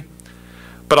ministry.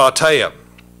 But I'll tell you,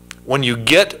 when you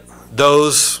get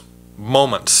those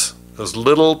moments, those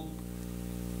little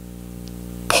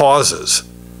pauses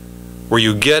where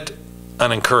you get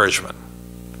an encouragement,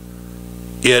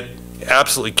 it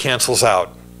absolutely cancels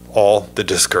out all the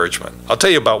discouragement. I'll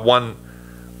tell you about one,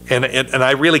 and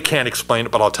I really can't explain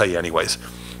it, but I'll tell you anyways.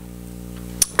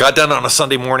 Got done on a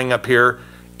Sunday morning up here,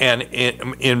 and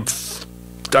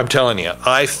I'm telling you,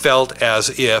 I felt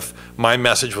as if my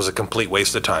message was a complete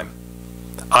waste of time.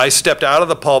 I stepped out of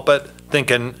the pulpit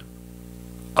thinking,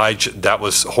 that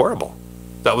was horrible.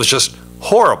 That was just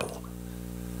horrible.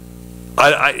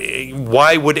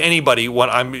 Why would anybody,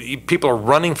 people are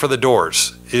running for the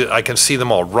doors. I can see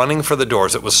them all running for the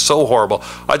doors. It was so horrible.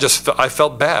 I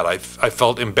felt bad. I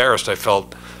felt embarrassed. I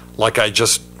felt like I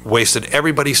just wasted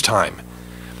everybody's time.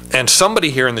 And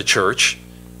somebody here in the church,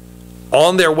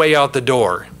 on their way out the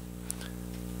door,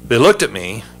 they looked at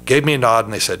me, gave me a nod,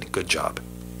 and they said, "Good job."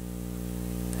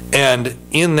 And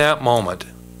in that moment,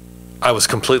 I was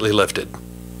completely lifted.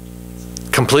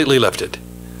 Completely lifted.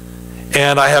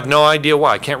 And I have no idea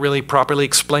why. I can't really properly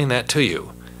explain that to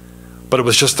you. But it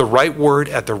was just the right word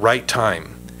at the right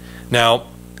time. Now,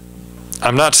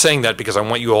 I'm not saying that because I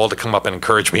want you all to come up and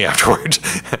encourage me afterwards.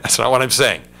 That's not what I'm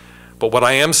saying. But what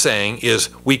I am saying is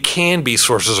we can be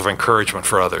sources of encouragement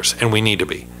for others, and we need to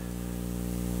be.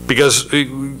 Because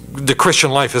the Christian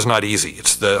life is not easy.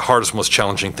 It's the hardest, most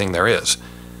challenging thing there is.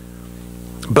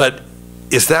 But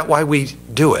is that why we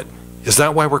do it? Is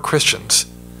that why we're Christians?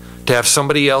 To have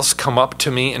somebody else come up to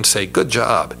me and say, "Good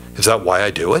job." Is that why I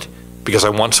do it? Because I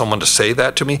want someone to say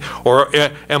that to me? Or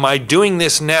am I doing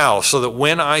this now so that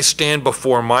when I stand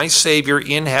before my Savior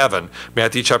in heaven,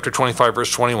 Matthew chapter 25,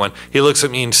 verse 21, He looks at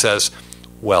me and says,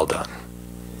 "Well done.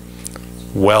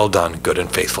 Well done, good and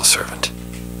faithful servant."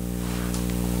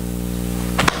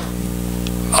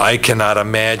 I cannot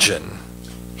imagine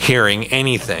hearing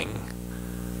anything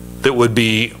that would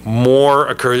be more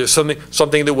encouraging,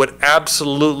 something that would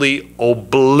absolutely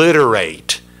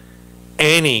obliterate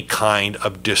any kind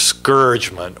of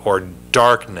discouragement or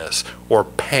darkness or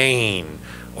pain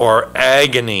or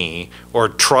agony or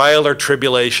trial or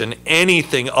tribulation,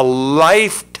 anything, a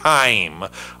lifetime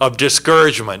of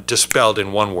discouragement dispelled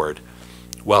in one word.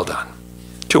 Well done.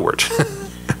 2 words.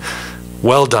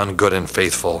 Well done, good and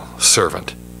faithful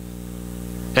servant.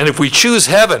 And if we choose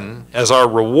heaven as our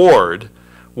reward,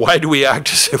 why do we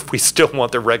act as if we still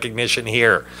want the recognition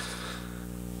here?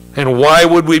 And why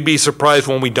would we be surprised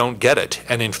when we don't get it,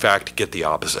 and in fact get the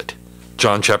opposite?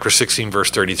 John chapter 16, verse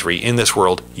 33, in this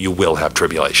world you will have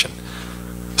tribulation.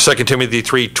 2 Timothy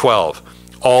 3:12,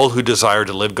 all who desire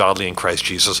to live godly in Christ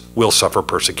Jesus will suffer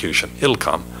persecution. It'll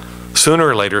come. Sooner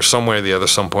or later, some way or the other,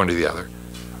 some point or the other.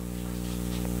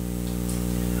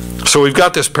 So we've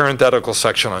got this parenthetical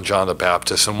section on John the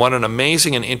Baptist, and what an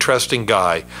amazing and interesting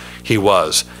guy he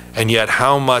was, and yet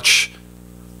how much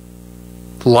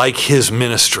like his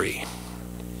ministry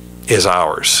is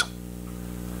ours.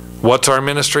 What's our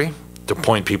ministry? To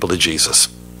point people to Jesus.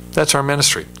 That's our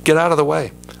ministry. Get out of the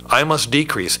way. I must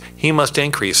decrease, He must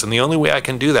increase, and the only way I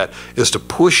can do that is to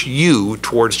push you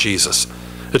towards Jesus.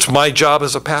 It's my job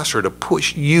as a pastor to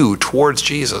push you towards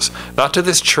Jesus. Not to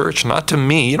this church, not to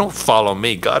me. You don't follow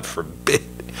me. God forbid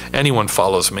anyone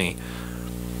follows me.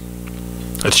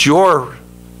 It's your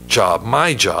job,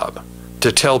 my job,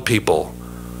 to tell people,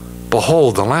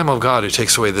 behold, the Lamb of God who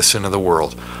takes away the sin of the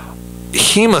world.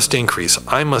 He must increase.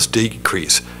 I must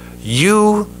decrease.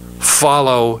 You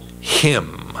follow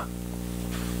Him.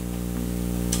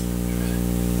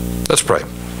 Let's pray.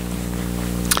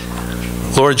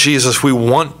 Lord Jesus, we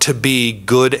want to be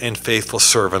good and faithful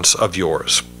servants of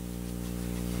yours.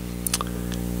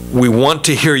 We want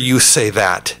to hear you say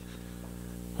that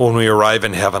when we arrive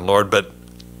in heaven, Lord. But,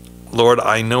 Lord,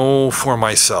 I know for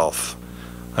myself,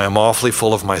 I am awfully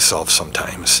full of myself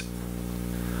sometimes.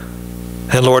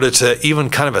 And Lord, it's even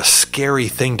kind of a scary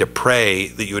thing to pray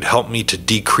that you would help me to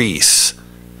decrease.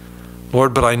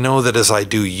 Lord, but I know that as I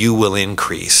do, you will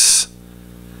increase.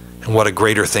 And what a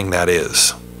greater thing that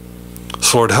is.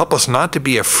 So Lord, help us not to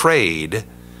be afraid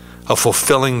of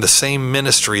fulfilling the same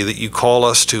ministry that you call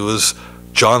us to as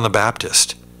John the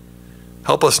Baptist.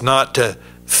 Help us not to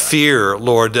fear,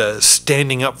 Lord,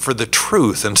 standing up for the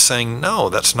truth and saying, no,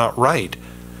 that's not right.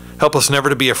 Help us never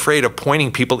to be afraid of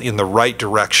pointing people in the right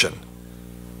direction.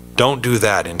 Don't do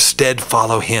that. Instead,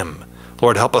 follow him.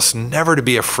 Lord, help us never to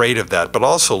be afraid of that. But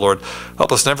also, Lord,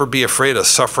 help us never be afraid of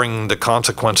suffering the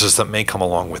consequences that may come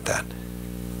along with that.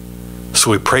 So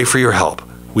we pray for your help.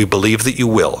 We believe that you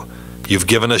will. You've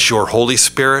given us your Holy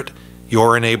Spirit,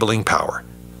 your enabling power.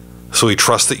 So we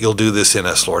trust that you'll do this in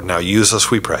us, Lord. Now use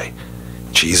us, we pray.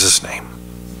 In Jesus' name,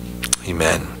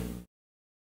 amen.